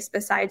plant-based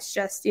besides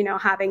just,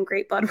 having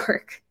great blood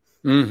work.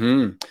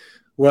 Mm-hmm.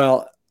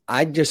 Well,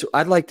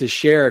 I'd like to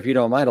share, if you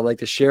don't mind, I'd like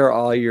to share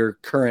all your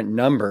current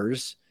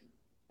numbers.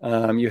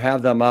 You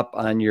have them up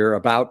on your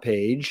About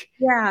page.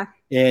 Yeah.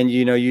 And,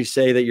 you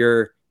say that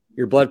your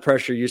blood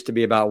pressure used to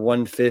be about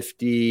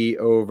 150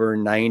 over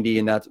 90,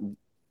 and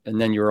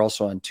then you were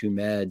also on 2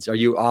 meds. Are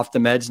you off the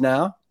meds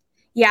now?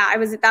 Yeah,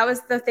 that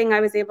was the thing I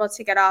was able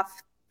to get off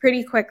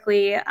pretty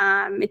quickly.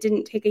 It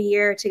didn't take a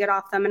year to get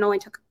off them. It only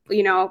took,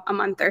 a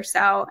month or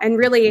so. And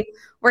really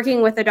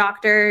working with a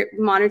doctor,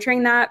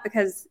 monitoring that,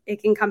 because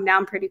it can come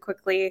down pretty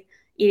quickly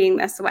eating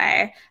this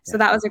way. So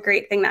that was a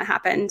great thing that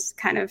happened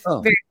kind of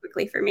very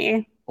quickly for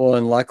me. Well,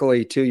 and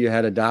luckily too, you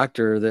had a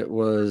doctor that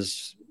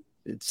was,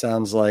 it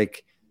sounds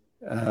like,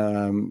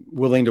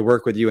 willing to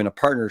work with you in a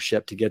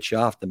partnership to get you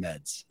off the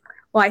meds.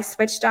 Well, I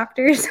switched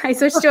doctors. I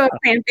switched to a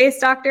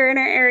plant-based doctor in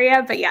our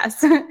area, but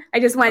yes, I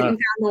just went and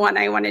found the one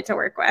I wanted to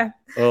work with.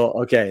 Well,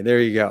 okay, there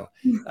you go.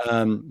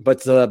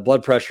 But the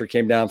blood pressure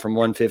came down from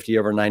 150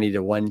 over 90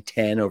 to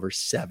 110 over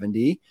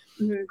 70.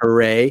 Mm-hmm.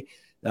 Hooray.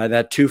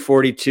 That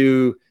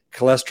 242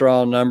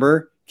 cholesterol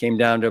number came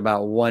down to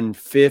about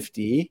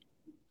 150,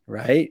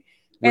 right?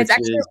 It's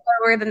actually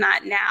lower than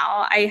that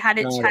now. I had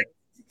it checked.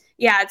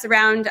 Yeah, it's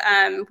around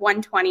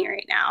 120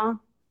 right now.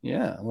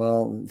 Yeah,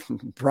 well,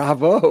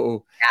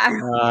 bravo.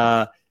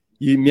 Yeah.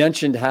 You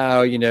mentioned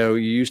how, you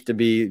used to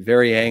be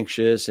very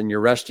anxious and your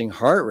resting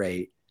heart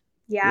rate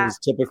is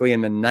typically in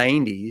the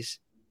 90s.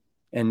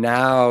 And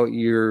now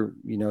you're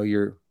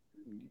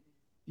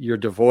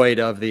devoid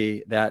of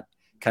that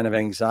kind of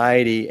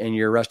anxiety, and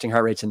your resting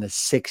heart rate's in the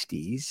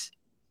 60s.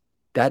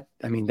 That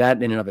in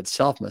and of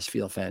itself must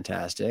feel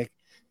fantastic.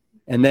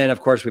 And then, of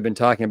course, we've been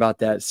talking about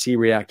that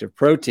C-reactive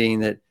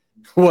protein that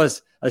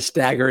was a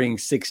staggering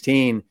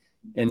 16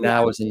 and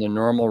now is in the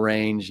normal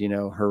range,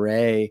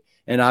 hooray.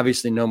 And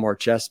obviously no more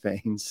chest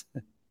pains.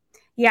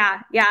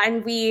 Yeah.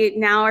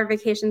 And our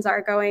vacations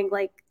are going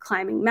like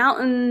climbing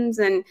mountains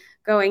and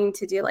going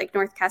to do like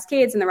North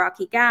Cascades and the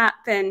Rocky Gap.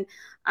 And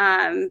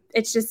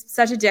it's just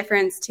such a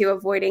difference to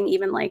avoiding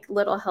even like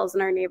little hills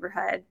in our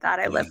neighborhood that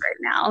I live right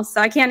now.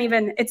 So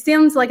it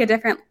seems like a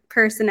different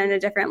person in a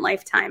different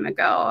lifetime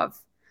ago of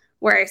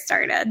where I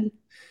started.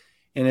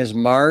 And has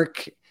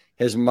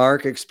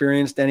Mark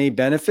experienced any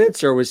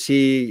benefits, or was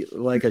he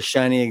like a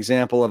shining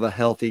example of a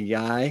healthy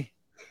guy?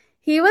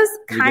 He was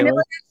kind of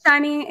like a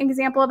shining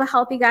example of a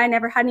healthy guy,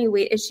 never had any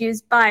weight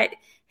issues, but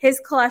his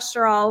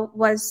cholesterol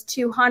was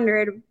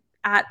 200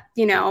 at,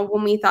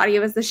 when we thought he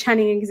was the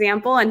shining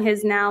example, and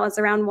his now is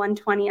around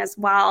 120 as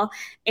well.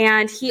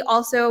 And he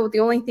also, the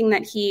only thing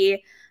that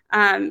he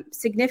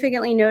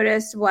significantly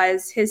noticed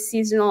was his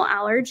seasonal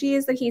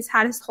allergies that he's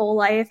had his whole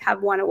life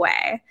have went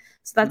away.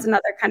 So that's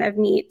another kind of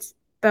neat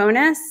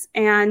bonus.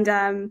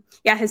 And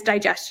his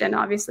digestion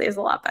obviously is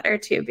a lot better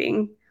too,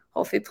 being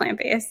whole food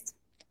plant-based.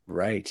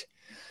 Right.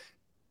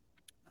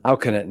 How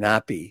can it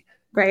not be?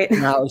 Right.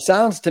 Now, it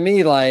sounds to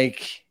me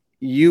like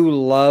you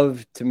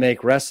love to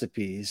make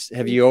recipes.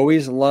 Have you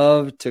always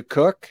loved to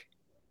cook?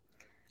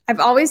 I've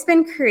always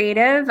been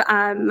creative.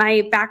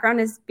 My background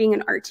is being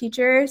an art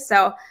teacher,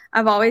 so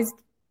I've always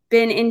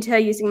been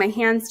into using my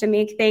hands to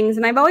make things,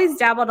 and I've always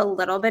dabbled a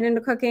little bit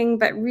into cooking,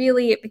 but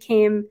really it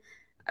became,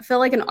 I feel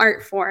like, an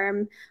art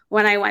form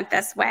when I went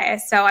this way.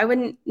 So I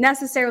wouldn't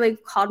necessarily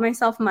called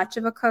myself much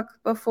of a cook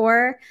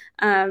before,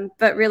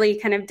 but really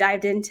kind of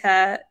dived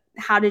into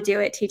how to do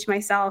it, teach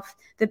myself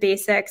the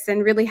basics,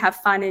 and really have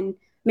fun and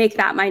make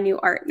that my new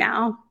art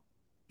now.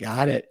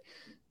 Got it.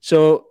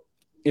 So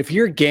if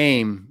you're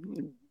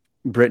game,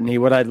 Brittany,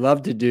 what I'd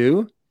love to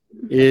do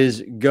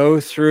is go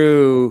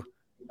through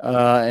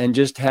and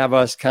just have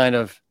us kind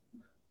of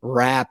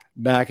rap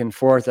back and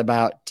forth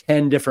about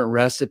 10 different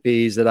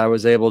recipes that I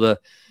was able to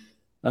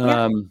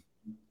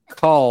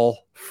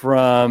call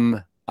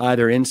from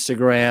either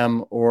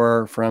Instagram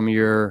or from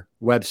your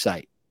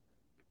website.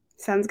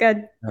 Sounds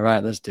good. All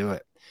right, let's do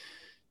it.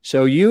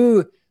 So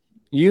you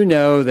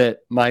know that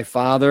my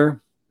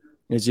father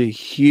is a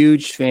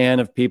huge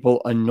fan of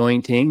people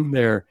anointing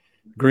their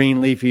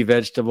green leafy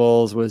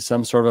vegetables with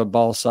some sort of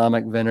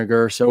balsamic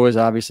vinegar. So is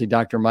obviously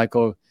Dr.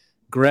 Michael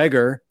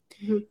Greger.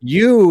 Mm-hmm.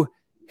 You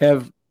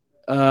have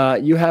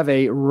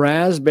a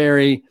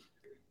raspberry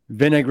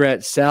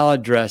vinaigrette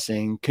salad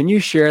dressing. Can you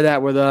share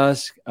that with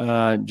us?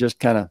 Just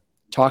kind of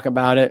talk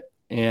about it.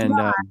 And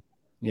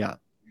Yeah.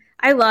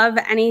 I love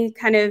any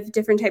kind of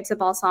different types of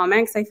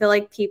balsamics. I feel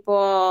like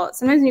people,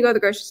 sometimes when you go to the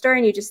grocery store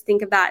and you just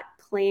think of that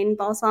plain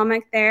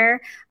balsamic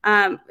there,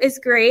 it's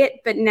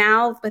great. But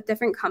now with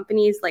different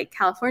companies like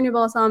California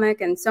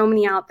Balsamic and so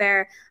many out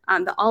there,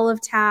 the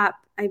Olive Tap,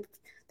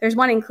 there's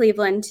one in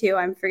Cleveland too.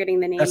 I'm forgetting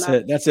the name That's of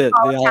it. That's it.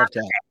 The Olive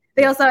Tap.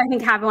 They also, I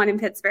think, have one in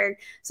Pittsburgh.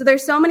 So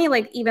there's so many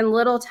like even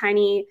little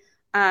tiny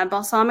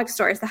balsamic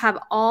stores that have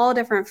all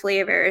different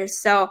flavors.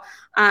 So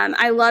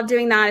I love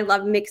doing that. I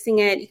love mixing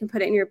it. You can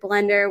put it in your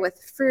blender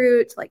with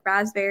fruit like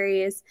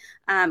raspberries,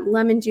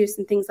 lemon juice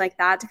and things like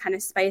that to kind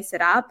of spice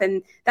it up.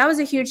 And that was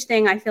a huge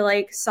thing. I feel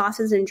like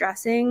sauces and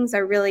dressings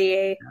are really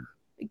a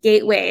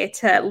gateway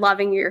to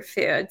loving your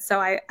food. So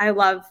I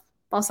love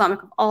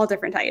balsamic of all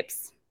different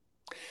types.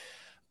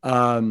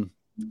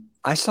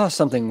 I saw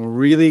something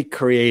really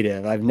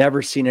creative. I've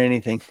never seen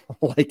anything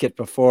like it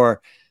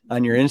before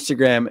on your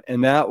Instagram.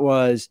 And that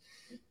was,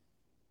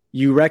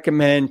 you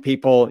recommend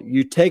people,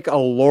 you take a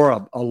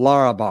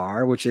Lara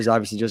bar, which is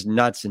obviously just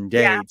nuts and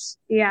dates.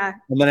 Yeah.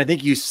 And then I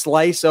think you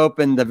slice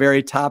open the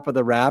very top of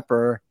the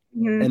wrapper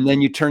and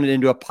then you turn it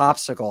into a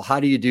popsicle.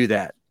 How do you do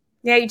that?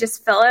 Yeah, you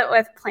just fill it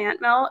with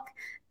plant milk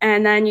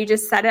and then you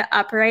just set it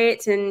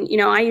upright. And,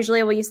 I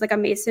usually will use like a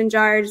mason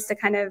jar just to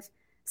kind of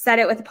set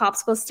it with a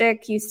popsicle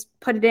stick. You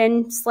put it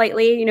in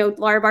slightly,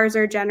 Lara bars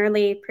are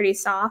generally pretty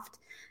soft.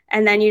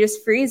 And then you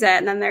just freeze it.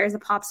 And then there's a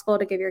popsicle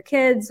to give your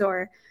kids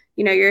or,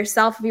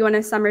 yourself if you want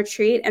a summer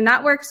treat. And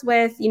that works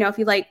with, if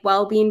you like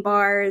well-being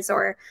bars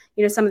or,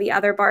 some of the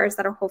other bars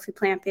that are whole food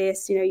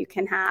plant-based, you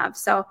can have.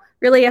 So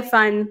really a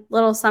fun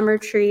little summer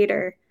treat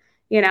or,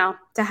 to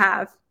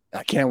have.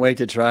 I can't wait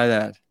to try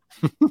that.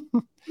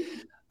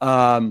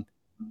 I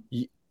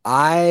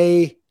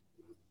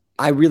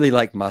really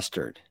like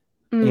mustard.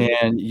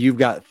 And you've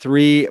got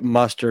 3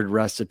 mustard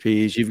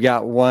recipes. You've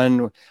got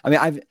one. I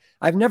mean,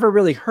 I've never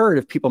really heard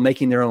of people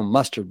making their own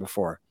mustard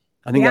before.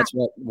 I think that's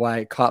why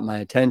it caught my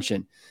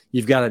attention.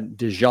 You've got a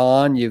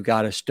Dijon, you've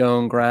got a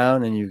stone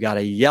ground, and you've got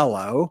a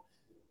yellow.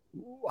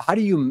 How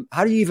do you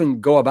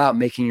even go about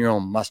making your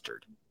own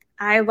mustard?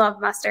 I love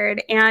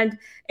mustard. And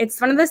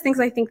it's one of those things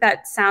I think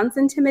that sounds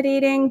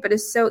intimidating, but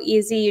it's so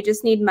easy. You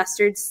just need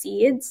mustard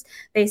seeds.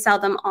 They sell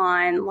them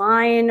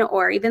online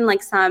or even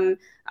like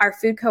our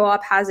food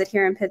co-op has it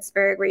here in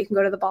Pittsburgh where you can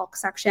go to the bulk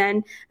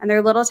section and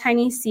they're little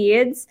tiny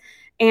seeds.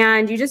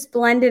 And you just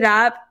blend it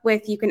up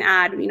with, you can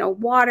add,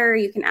 water,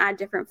 you can add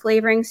different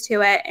flavorings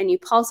to it and you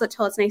pulse it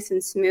till it's nice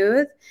and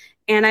smooth.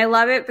 And I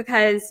love it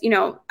because,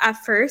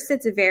 at first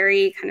it's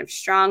very kind of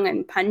strong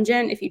and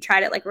pungent if you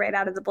tried it like right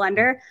out of the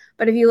blender.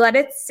 But if you let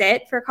it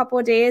sit for a couple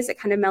of days, it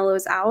kind of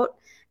mellows out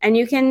and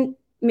you can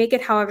make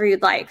it however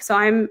you'd like. So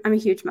I'm a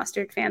huge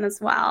mustard fan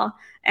as well.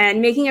 And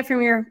making it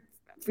from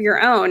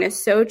your own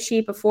is so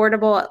cheap,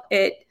 affordable.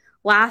 It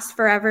lasts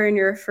forever in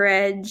your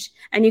fridge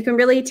and you can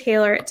really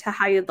tailor it to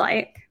how you'd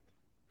like.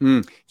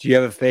 Do you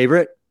have a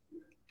favorite?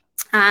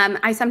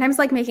 I sometimes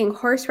like making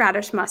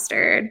horseradish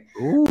mustard,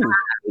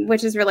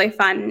 which is really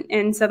fun.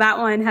 And so that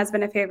one has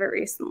been a favorite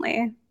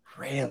recently.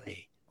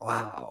 Really?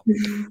 Wow.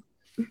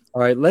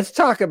 All right, let's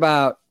talk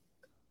about,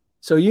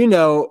 so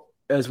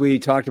as we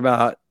talked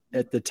about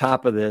at the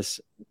top of this,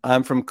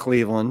 I'm from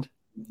Cleveland.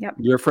 Yep.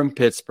 You're from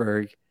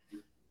Pittsburgh.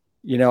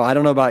 I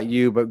don't know about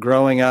you, but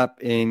growing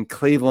up in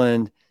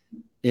Cleveland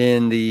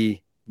in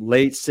the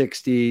late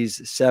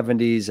 60s,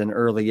 70s, and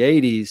early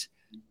 80s,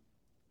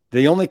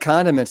 the only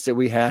condiments that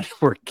we had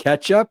were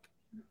ketchup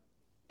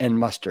and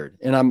mustard.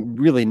 And I'm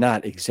really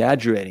not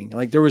exaggerating.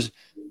 Like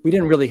we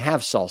didn't really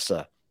have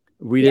salsa.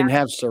 We didn't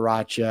have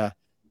sriracha.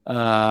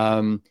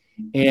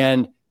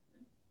 And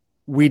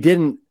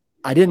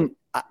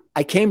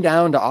I came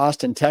down to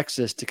Austin,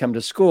 Texas to come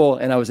to school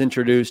and I was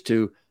introduced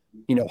to,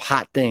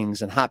 hot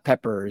things and hot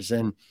peppers.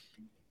 And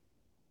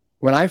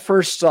when I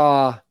first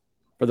saw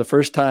for the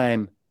first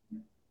time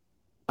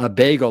a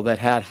bagel that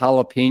had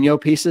jalapeno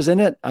pieces in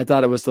it, I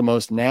thought it was the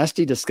most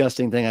nasty,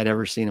 disgusting thing I'd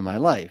ever seen in my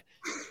life.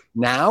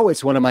 Now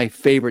it's one of my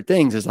favorite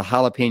things is a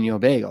jalapeno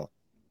bagel.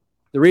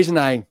 The reason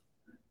I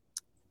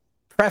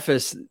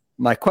preface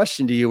my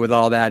question to you with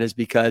all that is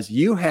because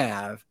you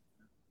have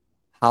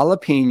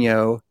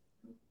jalapeno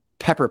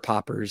pepper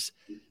poppers.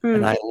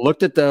 And I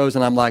looked at those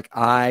and I'm like,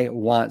 I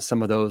want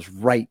some of those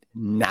right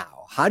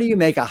now. How do you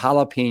make a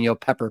jalapeno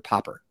pepper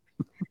popper?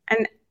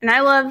 And I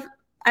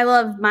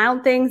love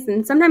mild things.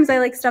 And sometimes I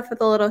like stuff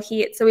with a little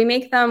heat. So we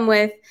make them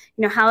with,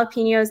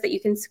 jalapenos that you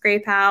can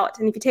scrape out.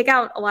 And if you take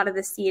out a lot of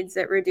the seeds,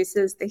 it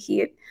reduces the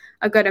heat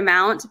a good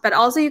amount. But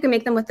also you can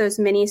make them with those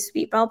mini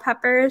sweet bell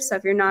peppers. So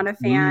if you're not a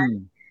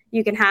fan,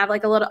 you can have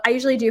like a little, I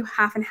usually do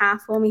half and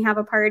half when we have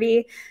a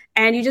party.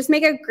 And you just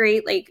make a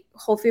great like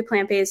whole food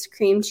plant-based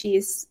cream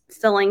cheese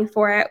filling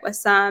for it with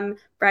some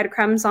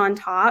breadcrumbs on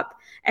top.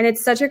 And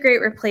it's such a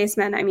great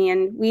replacement. I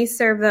mean, we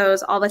serve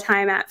those all the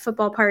time at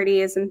football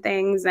parties and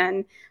things.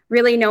 And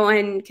really no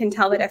one can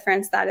tell the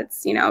difference that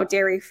it's,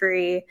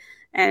 dairy-free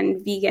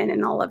and vegan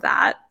and all of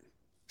that.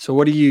 So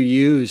what do you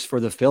use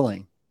for the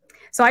filling?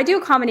 So I do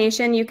a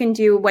combination. You can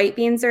do white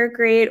beans are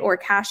great, or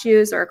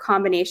cashews, or a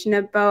combination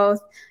of both.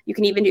 You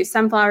can even do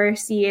sunflower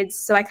seeds.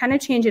 So I kind of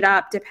change it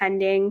up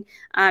depending.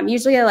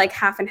 Usually I like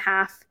half and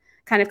half,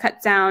 kind of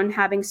cuts down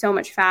having so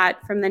much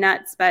fat from the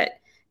nuts, but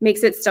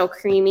makes it still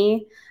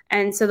creamy.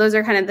 And so those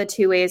are kind of the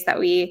two ways that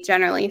we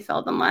generally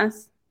fill them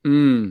with.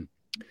 Mm.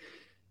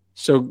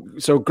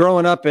 So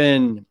growing up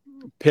in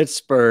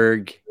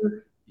Pittsburgh,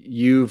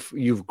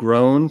 you've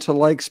grown to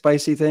like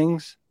spicy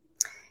things?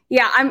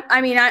 Yeah,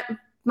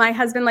 my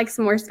husband likes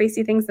more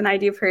spicy things than I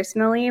do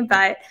personally,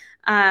 but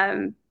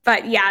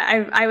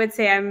yeah, I would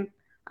say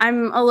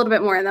I'm a little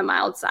bit more on the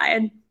mild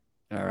side.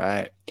 All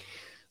right.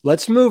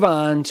 Let's move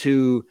on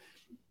to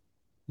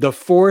the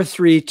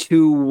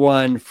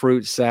 4-3-2-1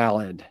 fruit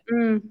salad.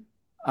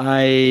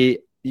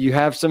 You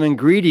have some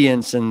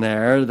ingredients in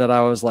there that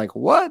I was like,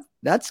 what?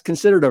 That's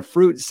considered a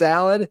fruit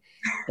salad?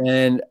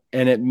 And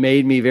it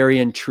made me very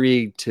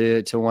intrigued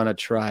to want to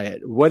try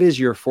it. What is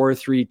your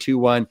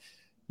 4-3-2-1?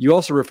 You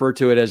also refer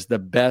to it as the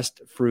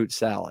best fruit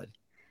salad.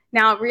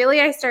 Now, really,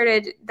 I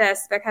started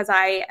this because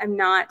I am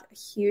not a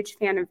huge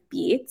fan of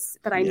beets,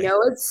 but I know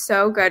it's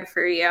so good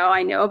for you.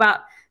 I know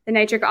about the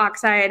nitric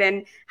oxide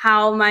and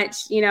how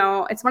much,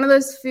 it's one of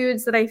those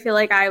foods that I feel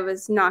like I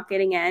was not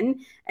getting in.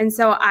 And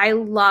so I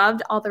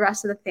loved all the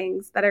rest of the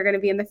things that are going to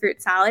be in the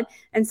fruit salad.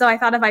 And so I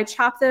thought if I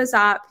chop those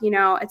up,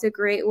 it's a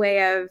great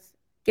way of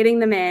getting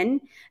them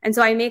in. And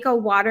so I make a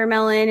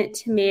watermelon,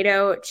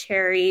 tomato,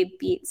 cherry,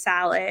 beet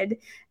salad.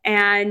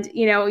 And,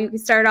 you can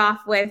start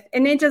off with,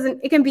 and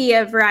it can be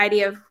a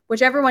variety of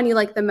whichever one you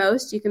like the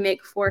most. You can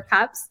make 4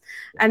 cups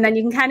and then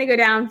you can kind of go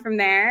down from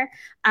there.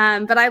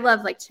 But I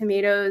love like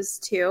tomatoes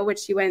too,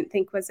 which you wouldn't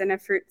think was in a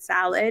fruit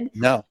salad.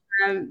 No.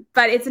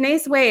 But it's a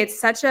nice way.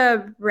 It's such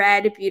a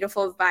red,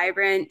 beautiful,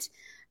 vibrant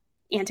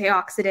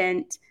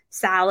antioxidant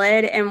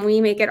salad. And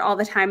we make it all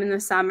the time in the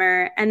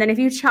summer. And then if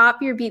you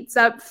chop your beets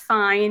up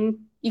fine,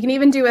 you can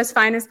even do as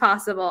fine as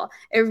possible.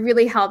 It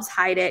really helps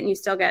hide it, and you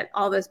still get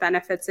all those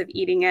benefits of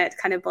eating it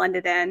kind of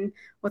blended in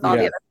with all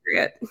the other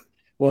fruit.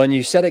 Well, and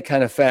you said it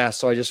kind of fast,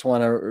 so I just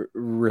want to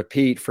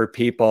repeat for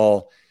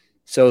people.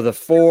 So the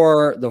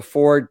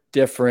four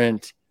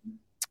different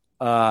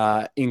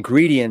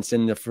ingredients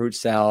in the fruit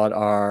salad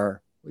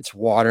are, it's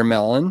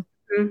watermelon,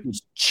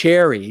 it's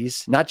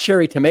cherries, not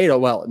cherry tomato.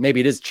 Well, maybe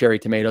it is cherry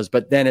tomatoes,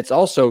 but then it's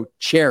also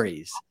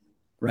cherries,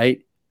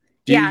 right?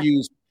 Do you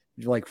use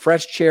like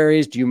fresh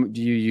cherries? Do you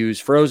use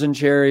frozen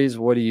cherries?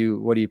 What do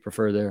you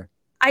prefer there?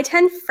 I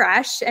tend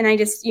fresh, and I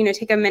just,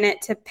 take a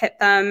minute to pit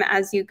them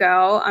as you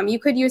go. You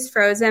could use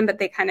frozen, but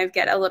they kind of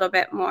get a little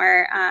bit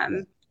more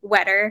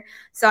wetter.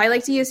 So I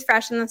like to use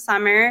fresh in the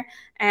summer,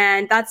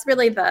 and that's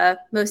really the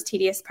most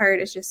tedious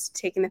part, is just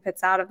taking the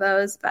pits out of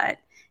those. But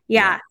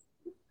yeah.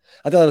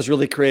 I thought it was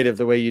really creative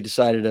the way you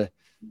decided to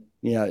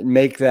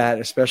make that,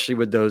 especially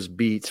with those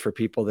beets, for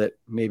people that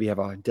maybe have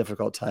a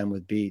difficult time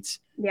with beets.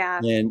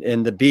 Yeah.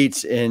 And the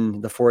beets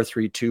in the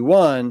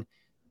 4-3-2-1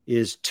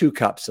 is 2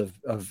 cups of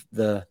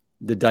the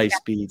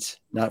diced beets,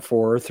 not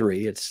 4 or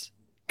 3. It's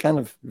kind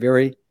of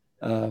very,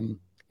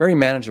 very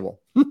manageable.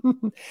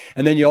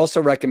 And then you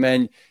also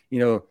recommend,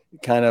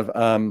 kind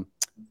of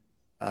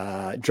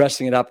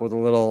dressing it up with a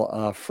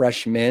little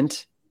fresh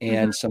mint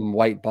and some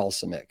white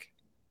balsamic.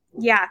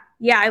 Yeah,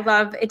 I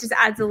love it. Just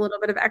adds a little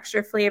bit of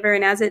extra flavor.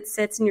 And as it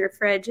sits in your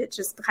fridge, it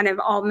just kind of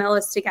all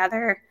mellows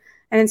together.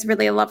 And it's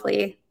really a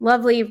lovely,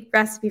 lovely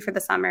recipe for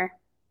the summer.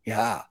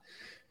 Yeah.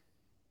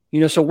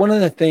 So one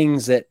of the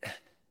things that,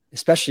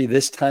 especially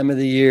this time of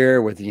the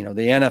year with, the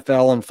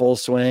NFL in full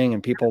swing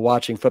and people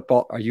watching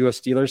football, are you a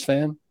Steelers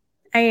fan?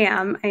 I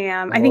am.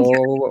 I think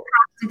you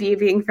have to be,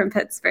 being from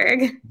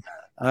Pittsburgh.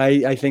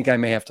 I think I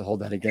may have to hold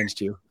that against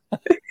you.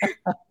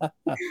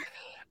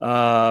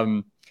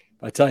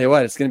 I tell you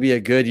what, it's going to be a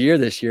good year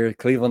this year.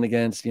 Cleveland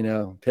against,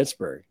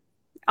 Pittsburgh.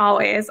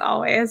 Always.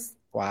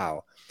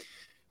 Wow.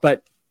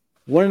 But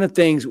one of the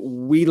things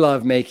we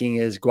love making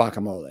is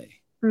guacamole.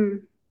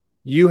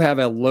 You have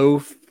a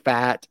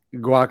low-fat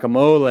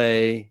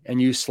guacamole,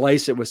 and you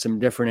slice it with some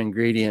different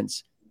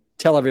ingredients.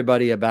 Tell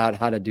everybody about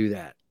how to do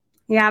that.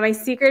 Yeah, my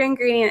secret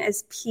ingredient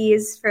is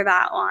peas for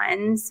that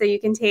one. So you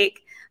can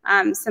take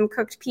some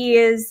cooked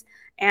peas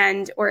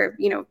or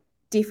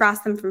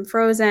defrost them from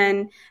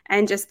frozen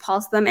and just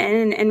pulse them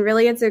in. And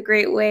really it's a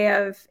great way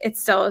of, it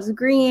still is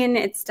green.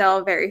 It's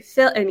still very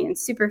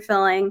super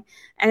filling.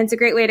 And it's a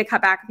great way to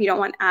cut back if you don't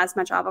want as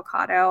much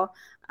avocado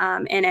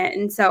in it.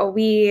 And so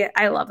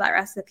I love that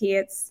recipe.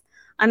 It's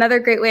another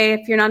great way.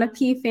 If you're not a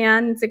pea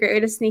fan, it's a great way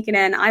to sneak it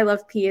in. I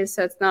love peas,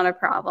 so it's not a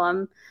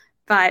problem.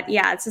 But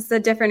yeah, it's just a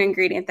different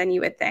ingredient than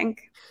you would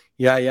think.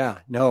 Yeah.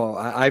 No,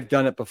 I've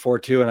done it before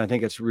too. And I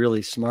think it's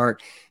really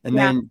smart. And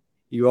then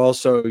you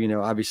also,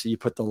 obviously you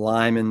put the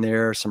lime in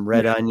there, some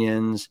red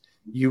onions.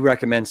 You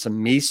recommend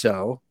some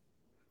miso.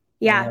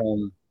 Yeah.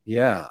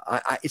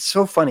 It's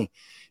so funny.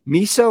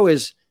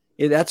 Miso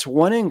that's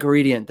one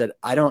ingredient that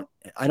I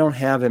don't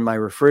have in my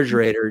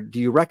refrigerator. Do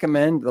you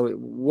recommend?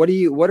 What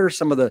are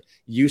some of the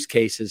use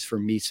cases for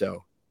miso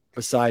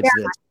besides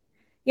this?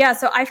 Yeah.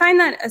 So I find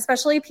that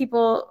especially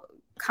people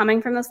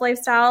coming from this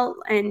lifestyle,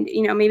 and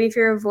maybe if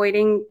you're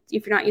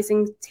not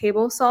using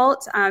table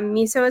salt,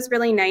 miso is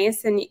really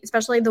nice, and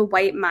especially the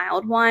white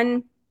mild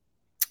one,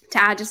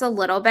 to add just a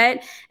little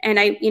bit.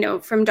 And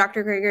from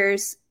Dr.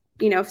 Greger's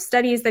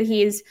studies that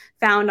he's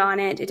found on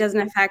it, it doesn't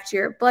affect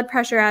your blood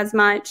pressure as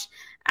much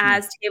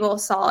as table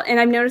salt. And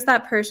I've noticed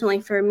that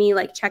personally for me,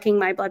 like checking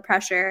my blood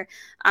pressure,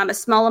 a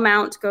small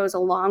amount goes a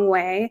long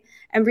way,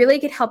 and really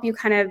could help you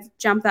kind of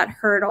jump that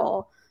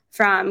hurdle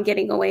from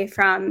getting away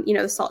from,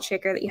 the salt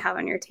shaker that you have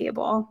on your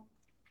table.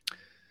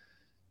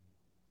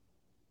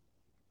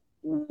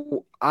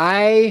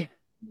 I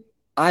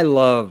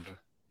love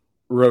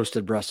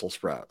roasted Brussels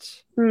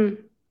sprouts.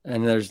 And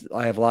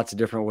I have lots of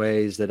different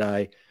ways that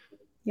I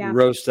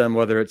roast them,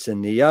 whether it's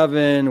in the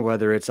oven,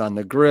 whether it's on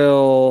the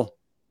grill.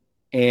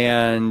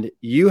 And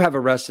you have a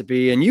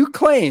recipe, and you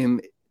claim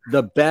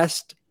the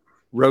best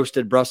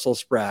roasted Brussels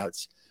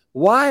sprouts.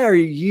 Why are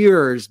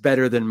yours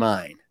better than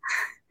mine?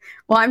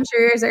 Well, I'm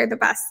sure yours are the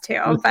best too,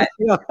 but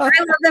I love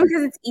them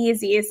because it's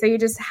easy. So you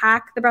just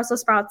hack the Brussels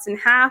sprouts in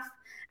half,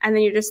 and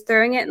then you're just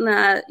throwing it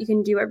you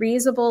can do a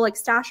reusable like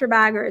stasher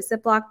bag or a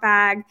Ziploc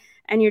bag,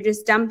 and you're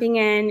just dumping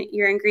in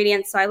your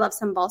ingredients. So I love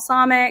some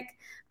balsamic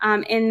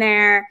in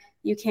there.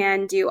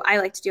 I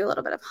like to do a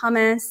little bit of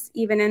hummus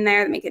even in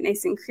there to make it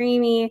nice and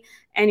creamy.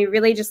 And you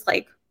really just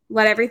like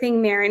let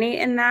everything marinate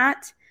in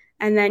that.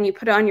 And then you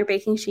put it on your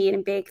baking sheet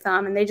and bake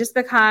them, and they just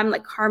become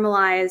like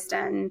caramelized.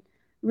 And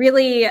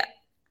really,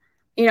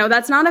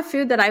 that's not a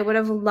food that I would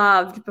have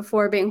loved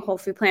before being whole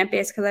food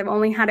plant-based, because I've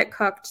only had it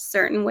cooked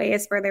certain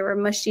ways where they were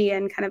mushy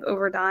and kind of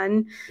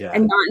overdone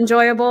and not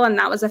enjoyable. And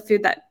that was a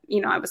food that,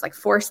 I was like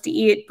forced to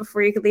eat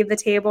before you could leave the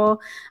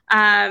table.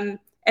 And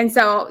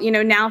so,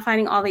 now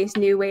finding all these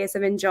new ways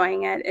of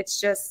enjoying it,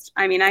 it's just,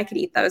 I could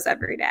eat those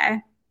every day.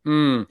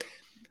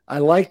 I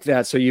like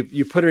that. So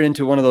you put it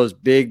into one of those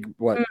big,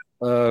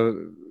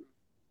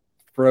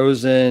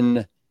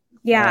 frozen,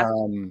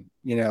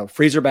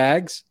 freezer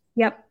bags.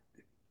 Yep.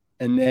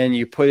 And then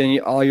you put in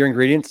all your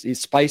ingredients,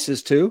 these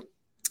spices too.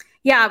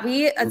 Yeah,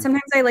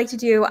 sometimes I like to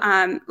do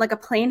like a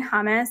plain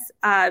hummus,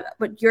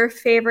 but your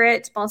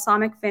favorite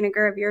balsamic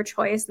vinegar of your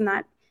choice, and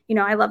that,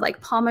 I love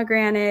like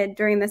pomegranate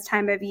during this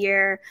time of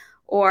year,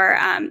 or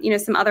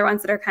some other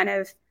ones that are kind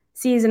of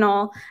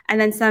seasonal, and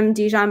then some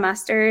Dijon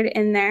mustard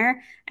in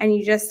there, and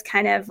you just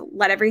kind of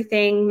let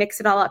everything, mix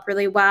it all up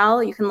really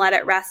well. You can let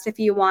it rest if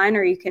you want,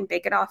 or you can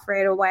bake it off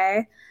right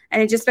away,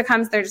 and it just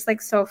they're just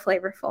like so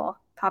flavorful.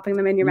 Popping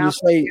them in your mouth.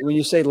 When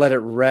you say let it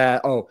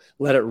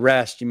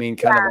rest, you mean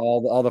kind of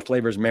all the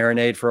flavors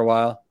marinate for a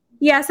while?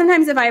 Yeah,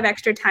 sometimes if I have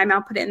extra time,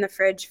 I'll put it in the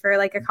fridge for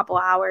like a couple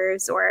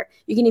hours, or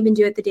you can even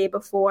do it the day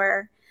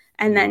before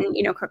and then,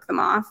 cook them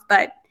off.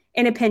 But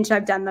in a pinch,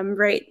 I've done them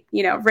right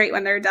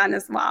when they're done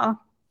as well.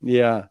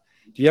 Yeah.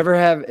 Have you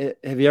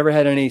ever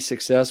had any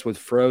success with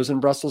frozen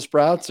Brussels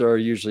sprouts, or are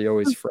usually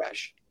always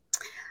fresh?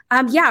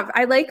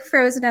 I like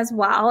frozen as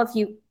well. If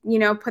you,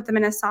 put them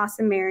in a sauce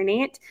and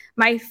marinate.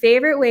 My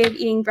favorite way of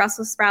eating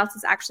Brussels sprouts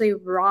is actually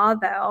raw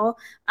though.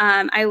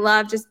 I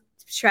love just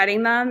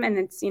shredding them, and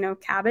it's,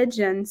 cabbage.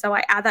 And so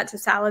I add that to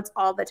salads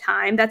all the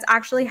time. That's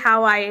actually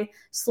how I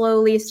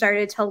slowly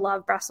started to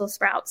love Brussels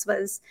sprouts,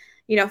 was,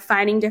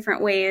 finding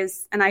different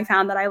ways. And I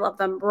found that I love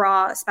them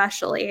raw,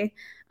 especially.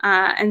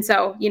 And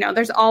so,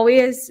 there's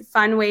always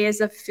fun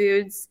ways of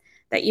foods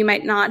that you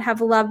might not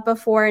have loved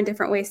before, and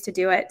different ways to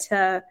do it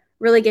to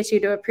really get you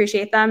to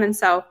appreciate them. And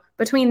so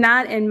between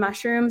that and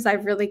mushrooms,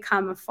 I've really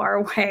come a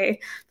far way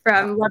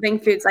from loving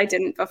foods I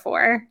didn't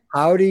before.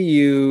 How do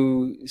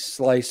you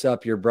slice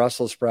up your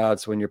Brussels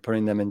sprouts when you're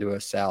putting them into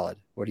a salad?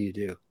 What do you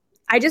do?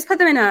 I just put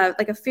them in a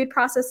food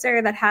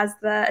processor that has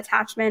the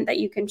attachment that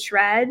you can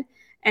shred.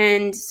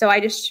 And so I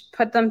just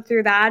put them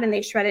through that, and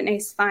they shred it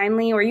nice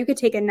finely, or you could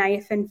take a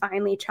knife and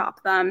finely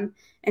chop them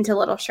into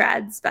little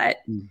shreds. But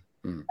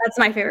that's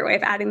my favorite way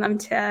of adding them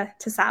to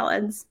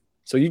salads.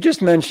 So you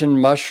just mentioned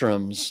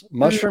mushrooms.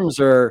 Mushrooms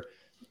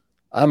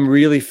I'm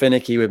really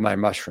finicky with my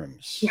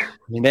mushrooms. Yeah.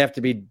 They have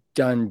to be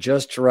done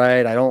just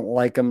right. I don't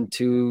like them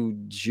too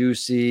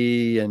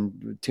juicy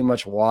and too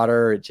much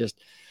water.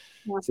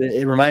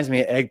 It reminds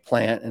me of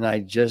eggplant,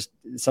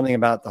 and something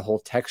about the whole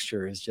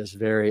texture is just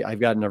I've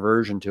got an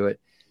aversion to it.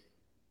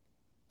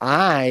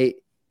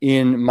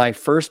 In my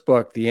first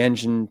book, The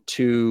Engine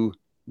to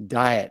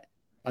Diet,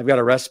 I've got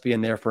a recipe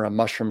in there for a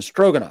mushroom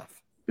stroganoff.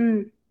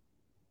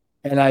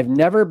 And I've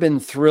never been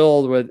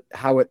thrilled with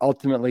how it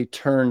ultimately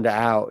turned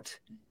out.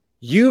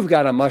 You've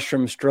got a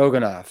mushroom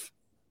stroganoff.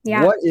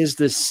 Yeah. What is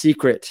the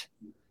secret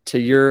to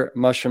your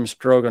mushroom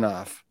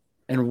stroganoff?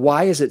 And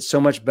why is it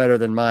so much better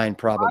than mine,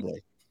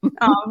 probably?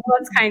 Well,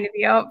 that's kind of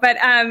you. But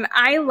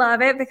I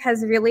love it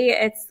because really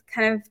it's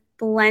kind of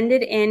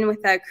blended in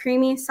with a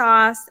creamy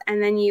sauce,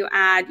 and then you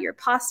add your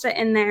pasta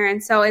in there.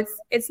 And so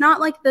it's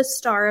not like the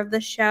star of the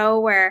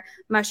show where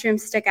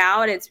mushrooms stick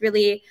out. It's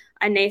really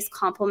a nice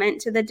complement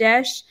to the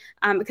dish,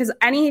 because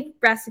any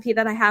recipe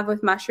that I have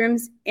with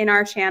mushrooms in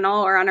our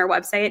channel or on our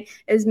website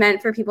is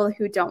meant for people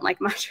who don't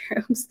like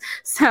mushrooms.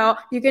 So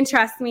you can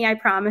trust me. I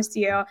promise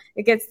you,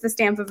 it gets the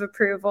stamp of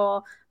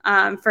approval.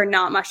 for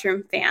not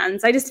mushroom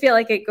fans. I just feel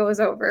like it goes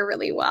over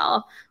really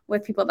well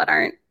with people that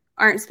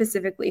aren't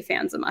specifically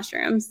fans of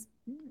mushrooms.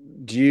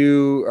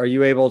 Are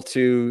you able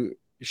to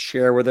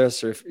share with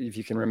us, or if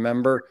you can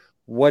remember,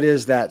 what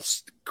is that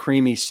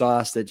creamy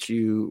sauce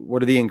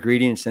what are the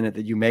ingredients in it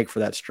that you make for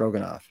that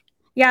stroganoff?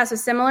 Yeah, so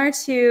similar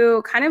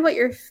to kind of what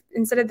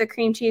instead of the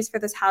cream cheese for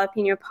this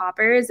jalapeno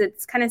poppers,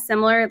 it's kind of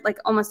similar, like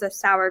almost a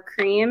sour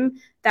cream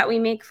that we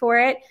make for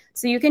it.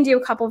 So you can do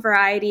a couple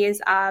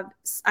varieties of,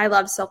 I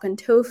love silken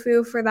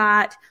tofu for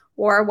that,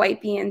 or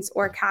white beans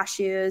or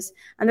cashews.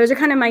 And those are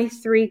kind of my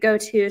three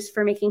go-tos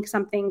for making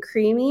something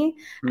creamy.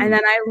 And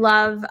then I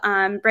love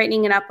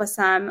brightening it up with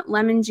some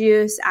lemon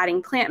juice,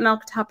 adding plant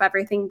milk to help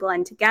everything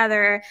blend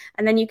together.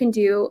 And then you can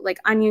do like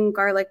onion,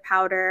 garlic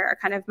powder are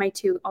kind of my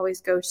two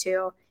always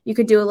go-to. You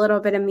could do a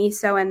little bit of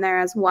miso in there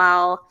as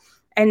well.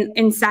 And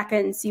in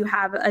seconds, you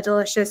have a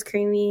delicious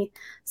creamy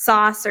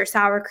sauce or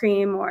sour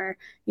cream or,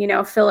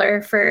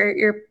 filler for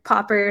your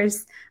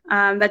poppers.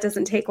 That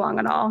doesn't take long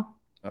at all.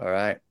 All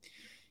right.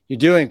 You're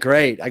doing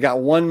great. I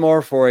got one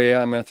more for you.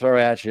 I'm going to throw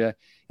at you,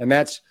 and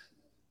that's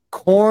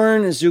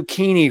corn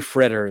zucchini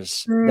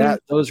fritters.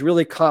 Those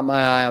really caught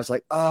my eye. I was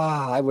like,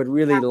 I would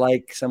really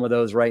like some of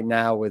those right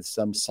now with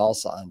some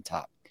salsa on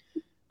top.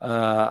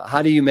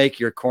 How do you make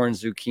your corn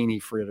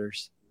zucchini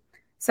fritters?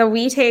 So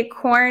we take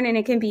corn, and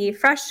it can be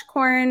fresh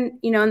corn,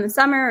 in the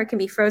summer, or it can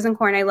be frozen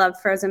corn. I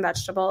love frozen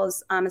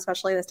vegetables,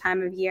 especially this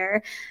time of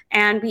year.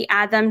 And we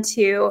add them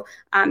to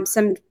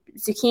some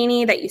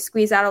zucchini that you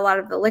squeeze out a lot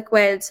of the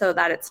liquid so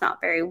that it's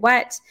not very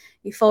wet.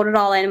 You fold it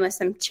all in with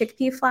some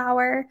chickpea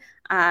flour.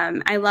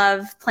 I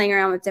love playing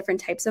around with different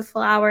types of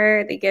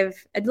flour. They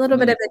give a little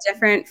bit of a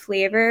different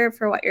flavor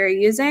for what you're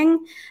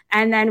using.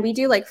 And then we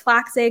do like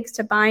flax eggs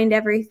to bind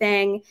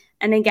everything.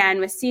 And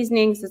again, with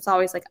seasonings, it's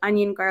always like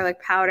onion,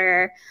 garlic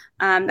powder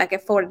that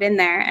get folded in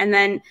there. And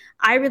then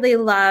I really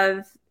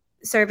love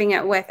serving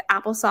it with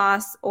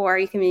applesauce, or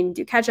you can even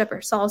do ketchup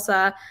or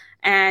salsa.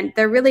 And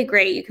they're really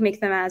great. You can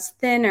make them as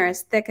thin or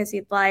as thick as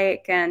you'd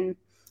like. And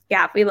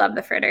yeah, we love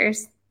the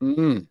fritters.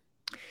 Mm-hmm.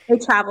 They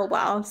travel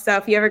well. So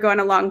if you ever go on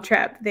a long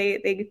trip,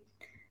 they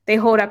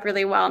hold up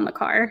really well in the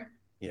car.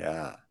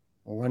 Yeah.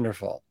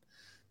 Wonderful.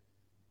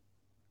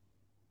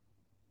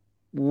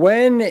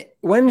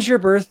 When's your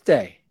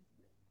birthday?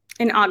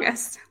 In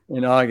August.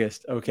 In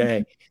August.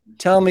 Okay.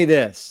 Tell me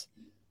this.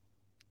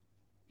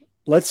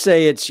 Let's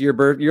say it's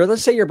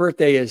let's say your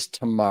birthday is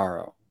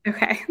tomorrow.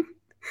 Okay.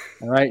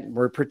 All right.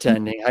 We're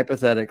pretending,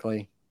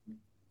 hypothetically.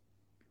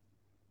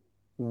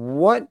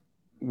 What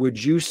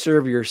would you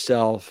serve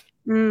yourself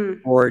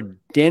for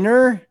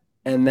dinner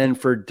and then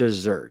for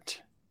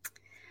dessert?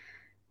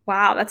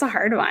 Wow, that's a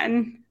hard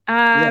one.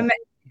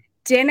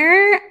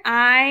 Dinner,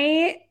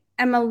 I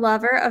am a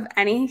lover of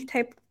any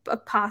type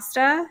of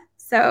pasta.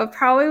 So it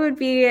probably would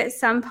be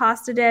some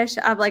pasta dish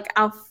of like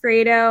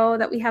Alfredo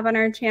that we have on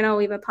our channel.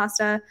 We have a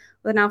pasta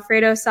with an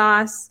Alfredo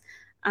sauce.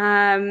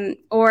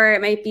 Or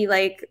it might be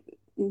like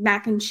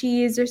mac and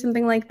cheese or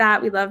something like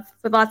that. We love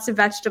with lots of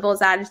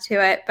vegetables added to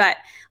it, but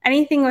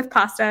anything with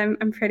pasta, I'm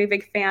a pretty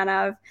big fan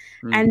of.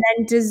 And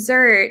then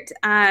dessert,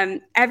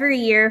 every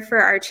year for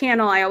our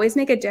channel, I always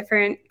make a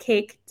different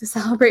cake to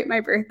celebrate my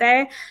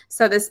birthday.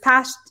 So this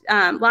past,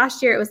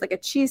 last year, it was like a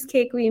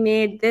cheesecake we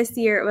made. This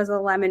year, it was a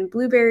lemon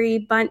blueberry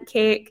bundt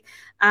cake.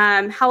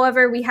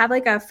 However, we have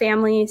like a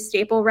family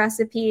staple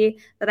recipe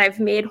that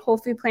I've made whole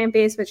food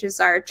plant-based, which is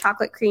our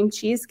chocolate cream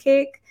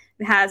cheesecake.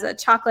 It has a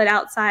chocolate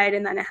outside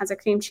and then it has a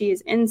cream cheese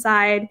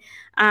inside.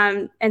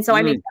 And so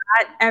I make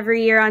that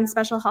every year on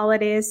special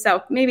holidays.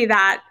 So maybe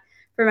that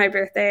for my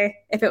birthday,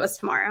 if it was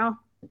tomorrow.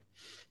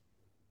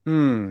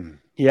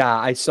 Yeah,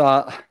 I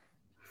saw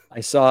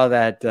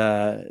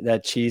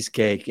that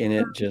cheesecake and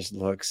it just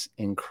looks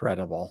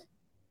incredible.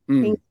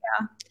 Thank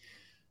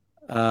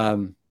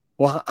you.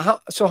 Well,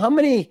 how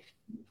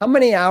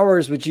many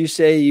hours would you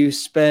say you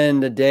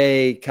spend a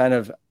day kind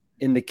of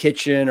in the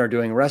kitchen or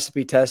doing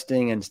recipe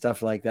testing and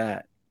stuff like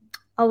that?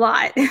 A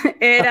lot.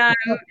 It's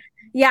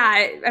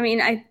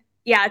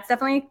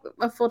definitely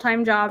a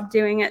full-time job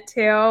doing it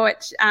too,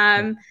 which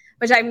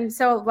I'm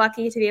so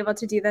lucky to be able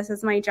to do this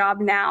as my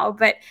job now.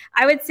 But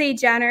I would say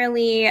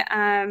generally,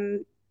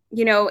 in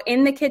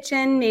the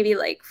kitchen, maybe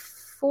like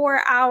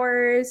 4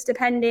 hours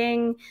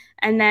depending.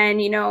 And then,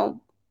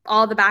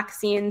 all the back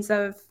scenes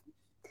of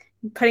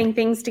putting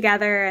things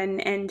together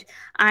and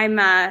I'm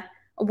a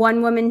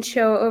one-woman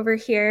show over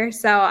here.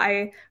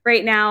 So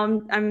right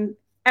now I'm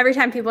every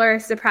time people are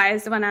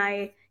surprised when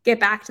I get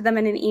back to them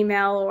in an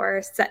email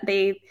or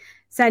they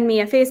send me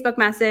a Facebook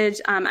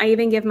message. I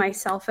even give my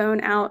cell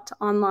phone out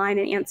online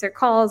and answer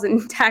calls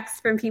and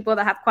texts from people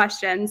that have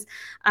questions.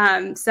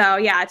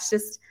 It's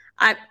just,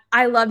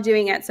 I love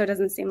doing it. So it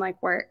doesn't seem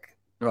like work.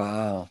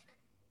 Wow.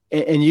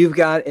 And you've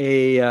got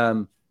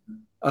a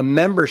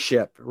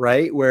membership,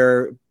 right?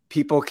 Where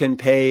people can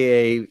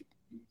pay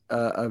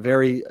a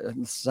very,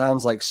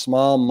 sounds like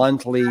small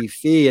monthly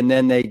fee, and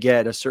then they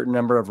get a certain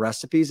number of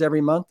recipes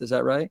every month. Is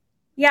that right?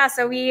 Yeah.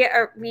 So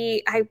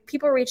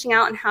people are reaching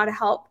out on how to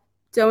help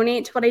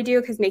donate to what I do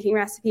because making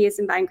recipes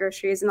and buying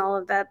groceries and all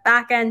of the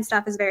back end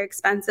stuff is very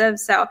expensive.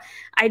 So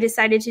I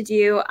decided to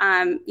do,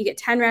 you get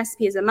 10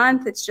 recipes a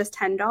month. It's just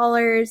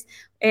 $10.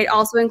 It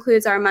also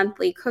includes our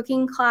monthly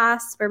cooking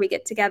class where we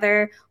get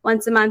together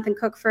once a month and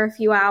cook for a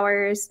few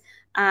hours.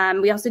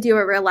 We also do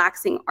a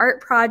relaxing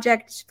art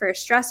project for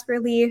stress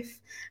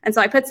relief. And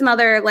so I put some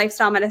other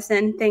lifestyle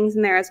medicine things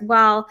in there as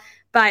well.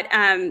 But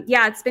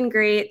yeah, it's been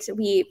great.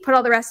 We put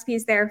all the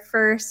recipes there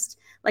first.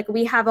 Like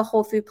we have a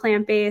whole food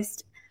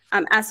plant-based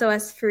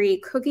SOS-free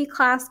cookie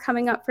class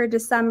coming up for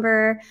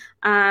December,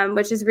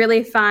 which is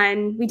really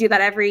fun. We do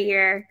that every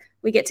year.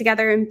 We get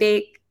together and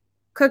bake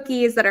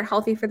cookies that are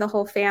healthy for the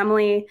whole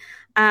family.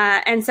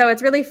 And so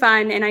it's really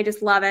fun and I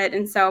just love it.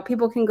 And so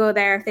people can go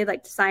there if they'd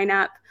like to sign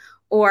up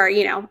or,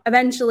 you know,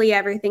 eventually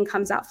everything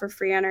comes out for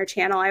free on our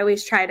channel. I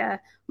always try to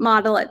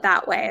model it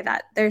that way,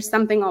 that there's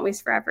something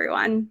always for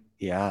everyone.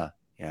 Yeah.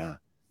 Yeah.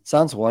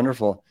 Sounds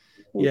wonderful.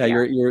 Yeah.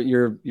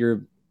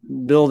 You're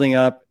building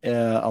up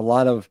a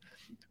lot of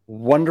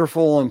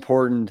wonderful,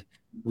 important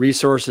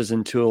resources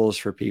and tools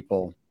for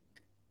people.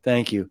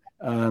 Thank you.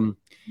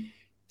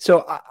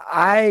 So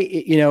I,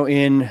 you know,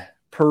 in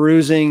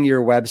perusing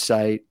your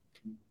website,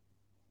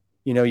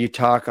 you know, you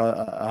talk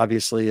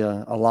obviously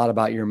a lot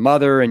about your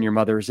mother and your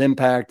mother's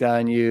impact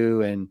on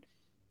you and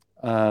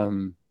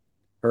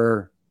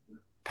her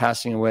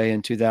passing away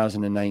in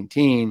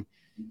 2019.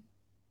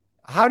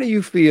 How do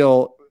you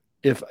feel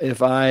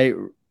if I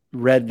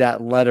read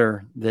that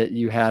letter that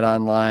you had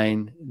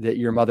online that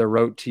your mother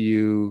wrote to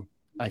you?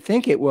 I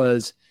think it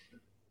was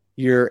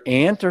your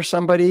aunt or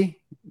somebody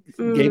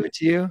gave it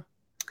to you.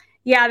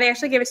 Yeah, they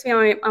actually gave it to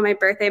me on my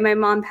birthday. My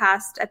mom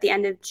passed at the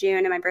end of June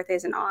and my birthday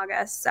is in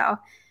August. So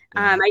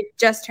I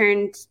just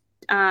turned,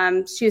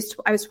 I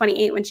was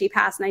 28 when she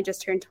passed and I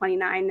just turned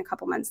 29 a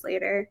couple months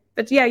later.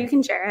 But yeah, you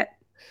can share it.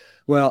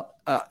 Well,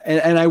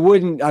 and I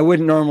wouldn't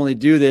normally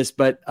do this,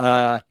 but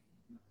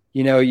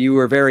you know, you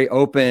were very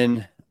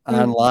open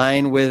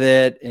online with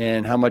it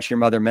and how much your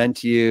mother meant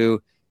to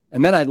you.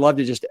 And then I'd love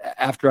to just,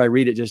 after I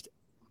read it, just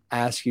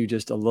ask you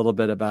just a little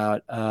bit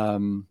about,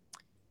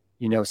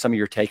 you know, some of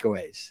your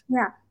takeaways.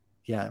 Yeah.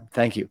 Yeah.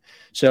 Thank you.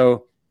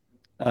 So,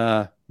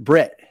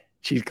 Britt,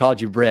 she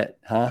called you Britt,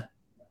 huh?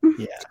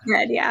 Yeah.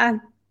 Good. Yeah.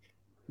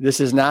 This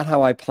is not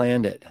how I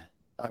planned it.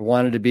 I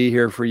wanted to be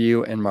here for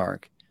you and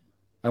Mark.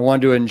 I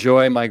wanted to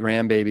enjoy my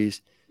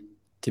grandbabies,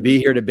 to be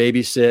here to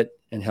babysit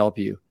and help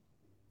you.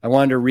 I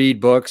wanted to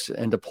read books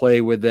and to play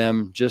with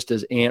them just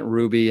as Aunt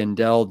Ruby and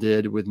Dell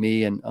did with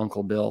me and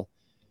Uncle Bill.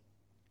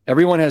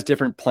 Everyone has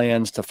different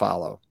plans to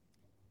follow.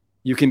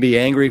 You can be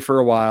angry for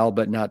a while,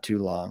 but not too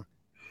long.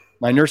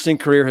 My nursing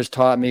career has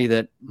taught me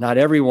that not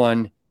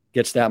everyone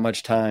gets that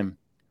much time.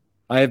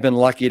 I have been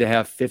lucky to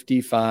have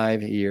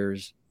 55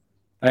 years.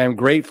 I am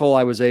grateful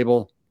I was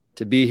able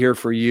to be here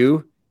for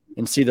you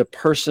and see the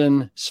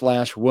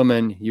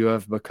person/woman you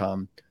have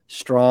become,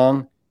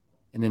 strong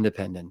and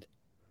independent.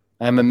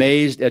 I am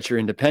amazed at your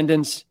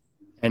independence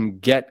and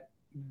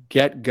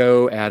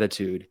get-go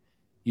attitude.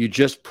 You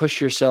just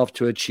push yourself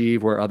to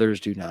achieve where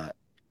others do not.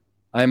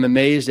 I am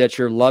amazed at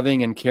your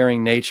loving and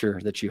caring nature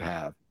that you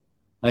have.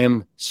 I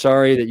am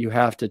sorry that you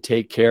have to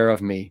take care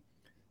of me.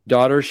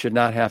 Daughters should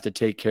not have to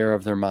take care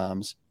of their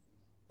moms.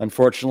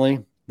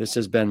 Unfortunately, this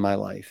has been my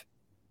life.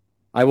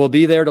 I will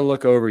be there to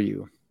look over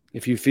you.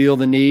 If you feel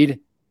the need,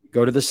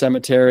 go to the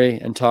cemetery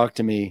and talk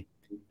to me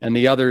and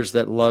the others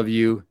that love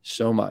you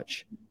so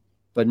much.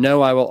 But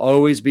know I will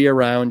always be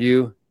around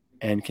you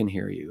and can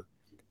hear you.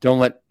 Don't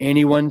let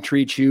anyone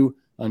treat you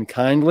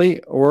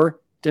unkindly or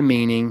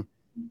demeaning.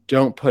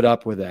 Don't put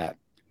up with that.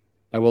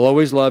 I will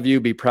always love you,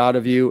 be proud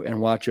of you,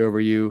 and watch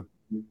over you.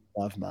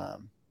 Love,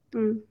 Mom.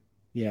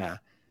 Yeah.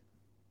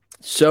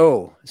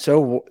 So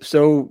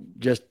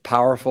just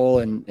powerful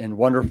and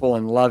wonderful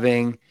and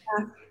loving.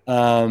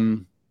 Yeah.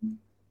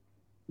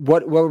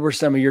 What were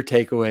some of your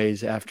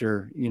takeaways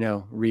after, you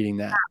know, reading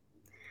that?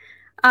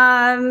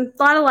 A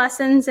lot of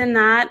lessons in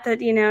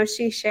that, you know,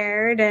 she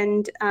shared,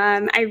 and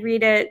I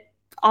read it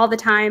all the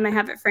time. I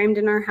have it framed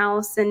in our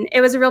house, and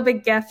it was a real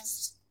big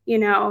gift, you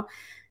know,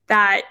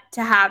 that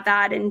to have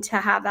that and to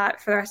have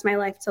that for the rest of my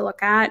life to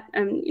look at.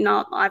 You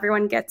know, not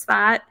everyone gets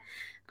that.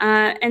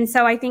 And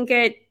so I think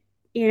it,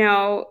 you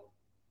know,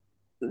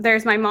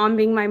 there's my mom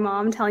being my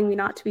mom telling me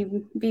not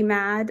to be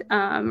mad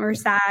or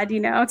sad,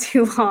 you know,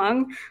 too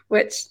long,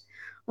 which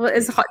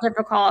is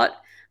difficult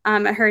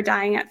at her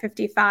dying at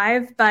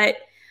 55. But,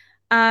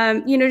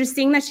 you know, just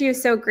seeing that she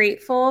was so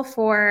grateful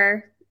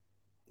for,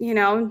 you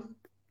know,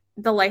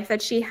 the life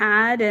that she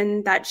had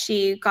and that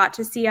she got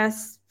to see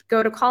us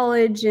go to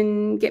college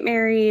and get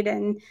married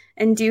and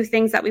do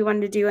things that we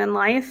wanted to do in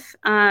life.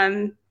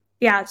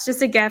 Yeah, it's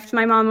just a gift.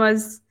 My mom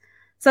was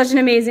such an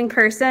amazing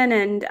person.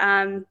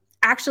 And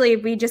actually,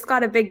 we just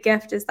got a big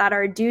gift is that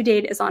our due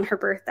date is on her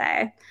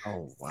birthday.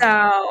 Oh, wow.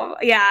 So,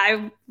 yeah,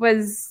 I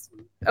was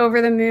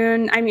over the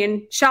moon. I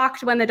mean,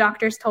 shocked when the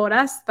doctors told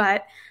us,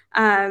 but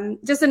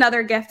just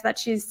another gift that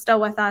she's still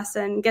with us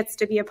and gets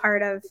to be a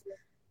part of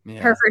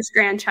her first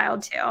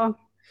grandchild too.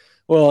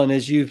 Well, and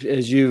as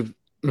you've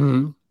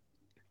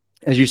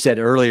as you said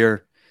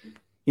earlier,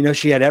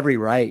 she had every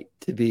right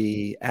to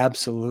be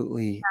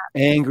absolutely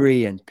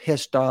angry and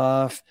pissed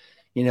off,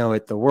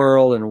 at the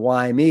world and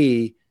why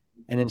me.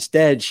 And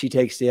instead she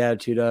takes the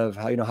attitude of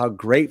how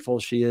grateful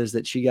she is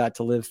that she got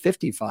to live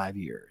 55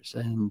 years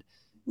and,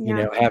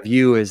 have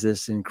you as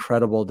this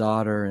incredible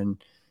daughter and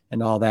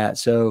all that.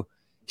 So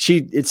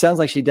it sounds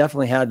like she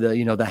definitely had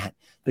the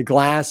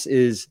glass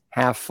is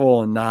half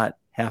full and not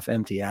half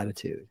empty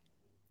attitude.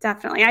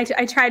 Definitely.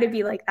 I try to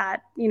be like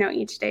that,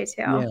 each day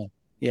too.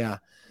 Yeah.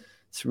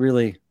 It's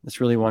really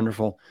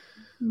wonderful.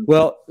 Mm-hmm.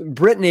 Well,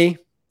 Brittany,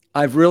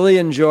 I've really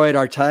enjoyed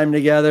our time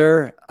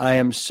together. I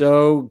am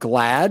so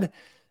glad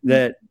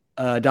that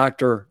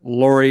Dr.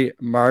 Lori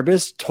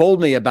Marbas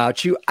told me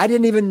about you. I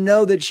didn't even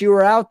know that you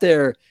were out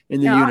there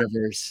in the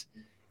universe.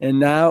 And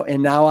now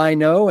I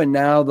know, and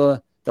now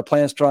the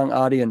Plant Strong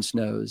audience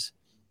knows.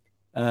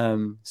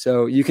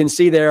 So you can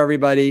see there,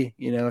 everybody,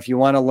 if you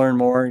want to learn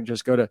more,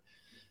 just go to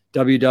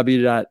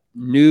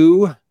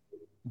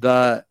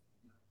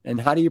and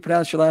how do you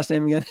pronounce your last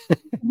name again?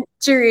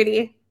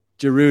 Jaroudi.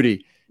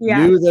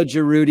 Yeah.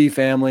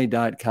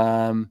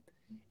 newthejaroudifamily.com.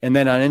 And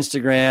then on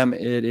Instagram,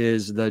 it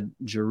is the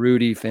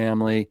Jaroudi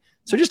family.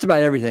 So just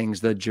about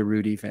everything's the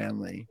Jaroudi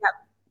family. Yep.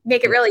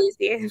 Make it really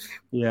easy.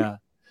 Yeah.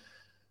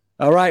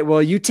 All right.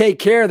 Well, you take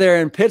care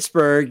there in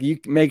Pittsburgh. You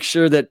make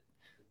sure that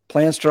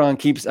Pittsburgh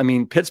keeps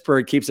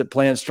it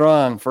Plant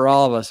Strong for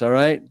all of us. All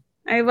right.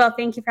 I will.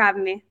 Thank you for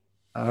having me.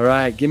 All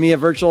right. Give me a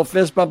virtual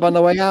fist bump on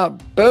the way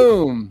out.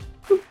 Boom.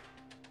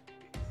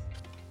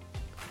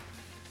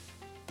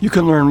 You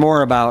can learn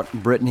more about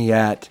Brittany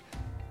at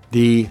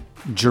the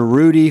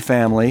Jaroudi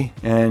family,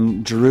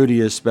 and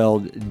Jaroudi is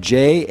spelled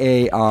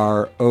Jaroudi,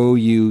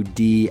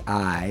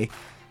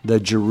 the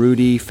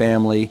Jaroudi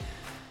family,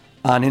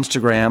 on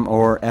Instagram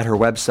or at her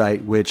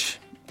website, which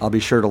I'll be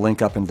sure to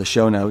link up in the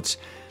show notes.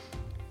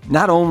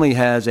 Not only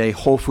has a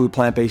whole food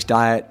plant-based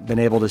diet been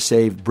able to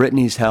save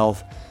Brittany's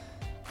health,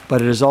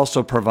 but it has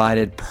also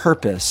provided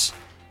purpose,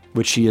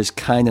 which she is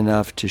kind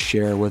enough to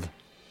share with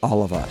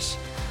all of us.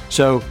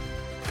 So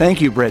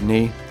thank you,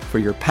 Brittany, for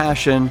your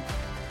passion.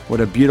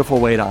 What a beautiful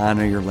way to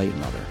honor your late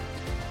mother.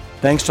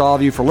 Thanks to all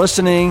of you for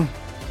listening,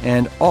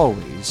 and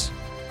always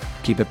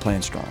keep it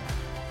Plant Strong.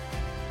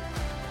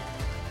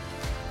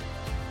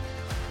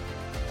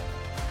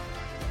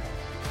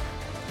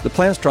 The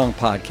Plant Strong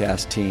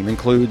podcast team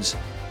includes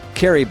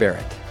Carrie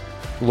Barrett,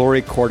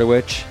 Lori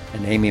Kordowich,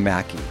 and Amy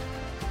Mackey.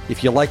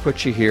 If you like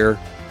what you hear,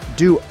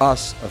 do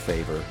us a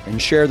favor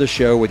and share the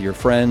show with your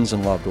friends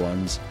and loved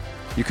ones.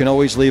 You can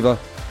always leave a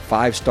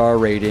 5-star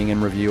rating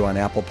and review on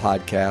Apple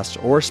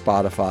Podcasts or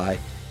Spotify.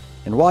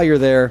 And while you're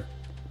there,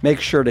 make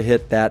sure to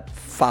hit that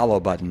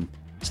follow button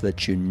so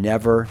that you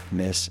never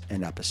miss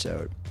an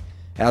episode.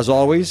 As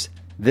always,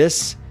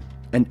 this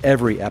and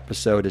every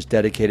episode is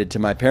dedicated to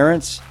my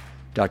parents,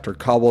 Dr.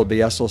 Caldwell B.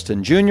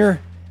 Esselstyn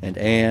Jr. and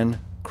Ann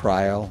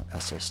Cryle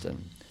Esselstyn.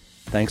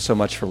 Thanks so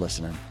much for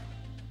listening.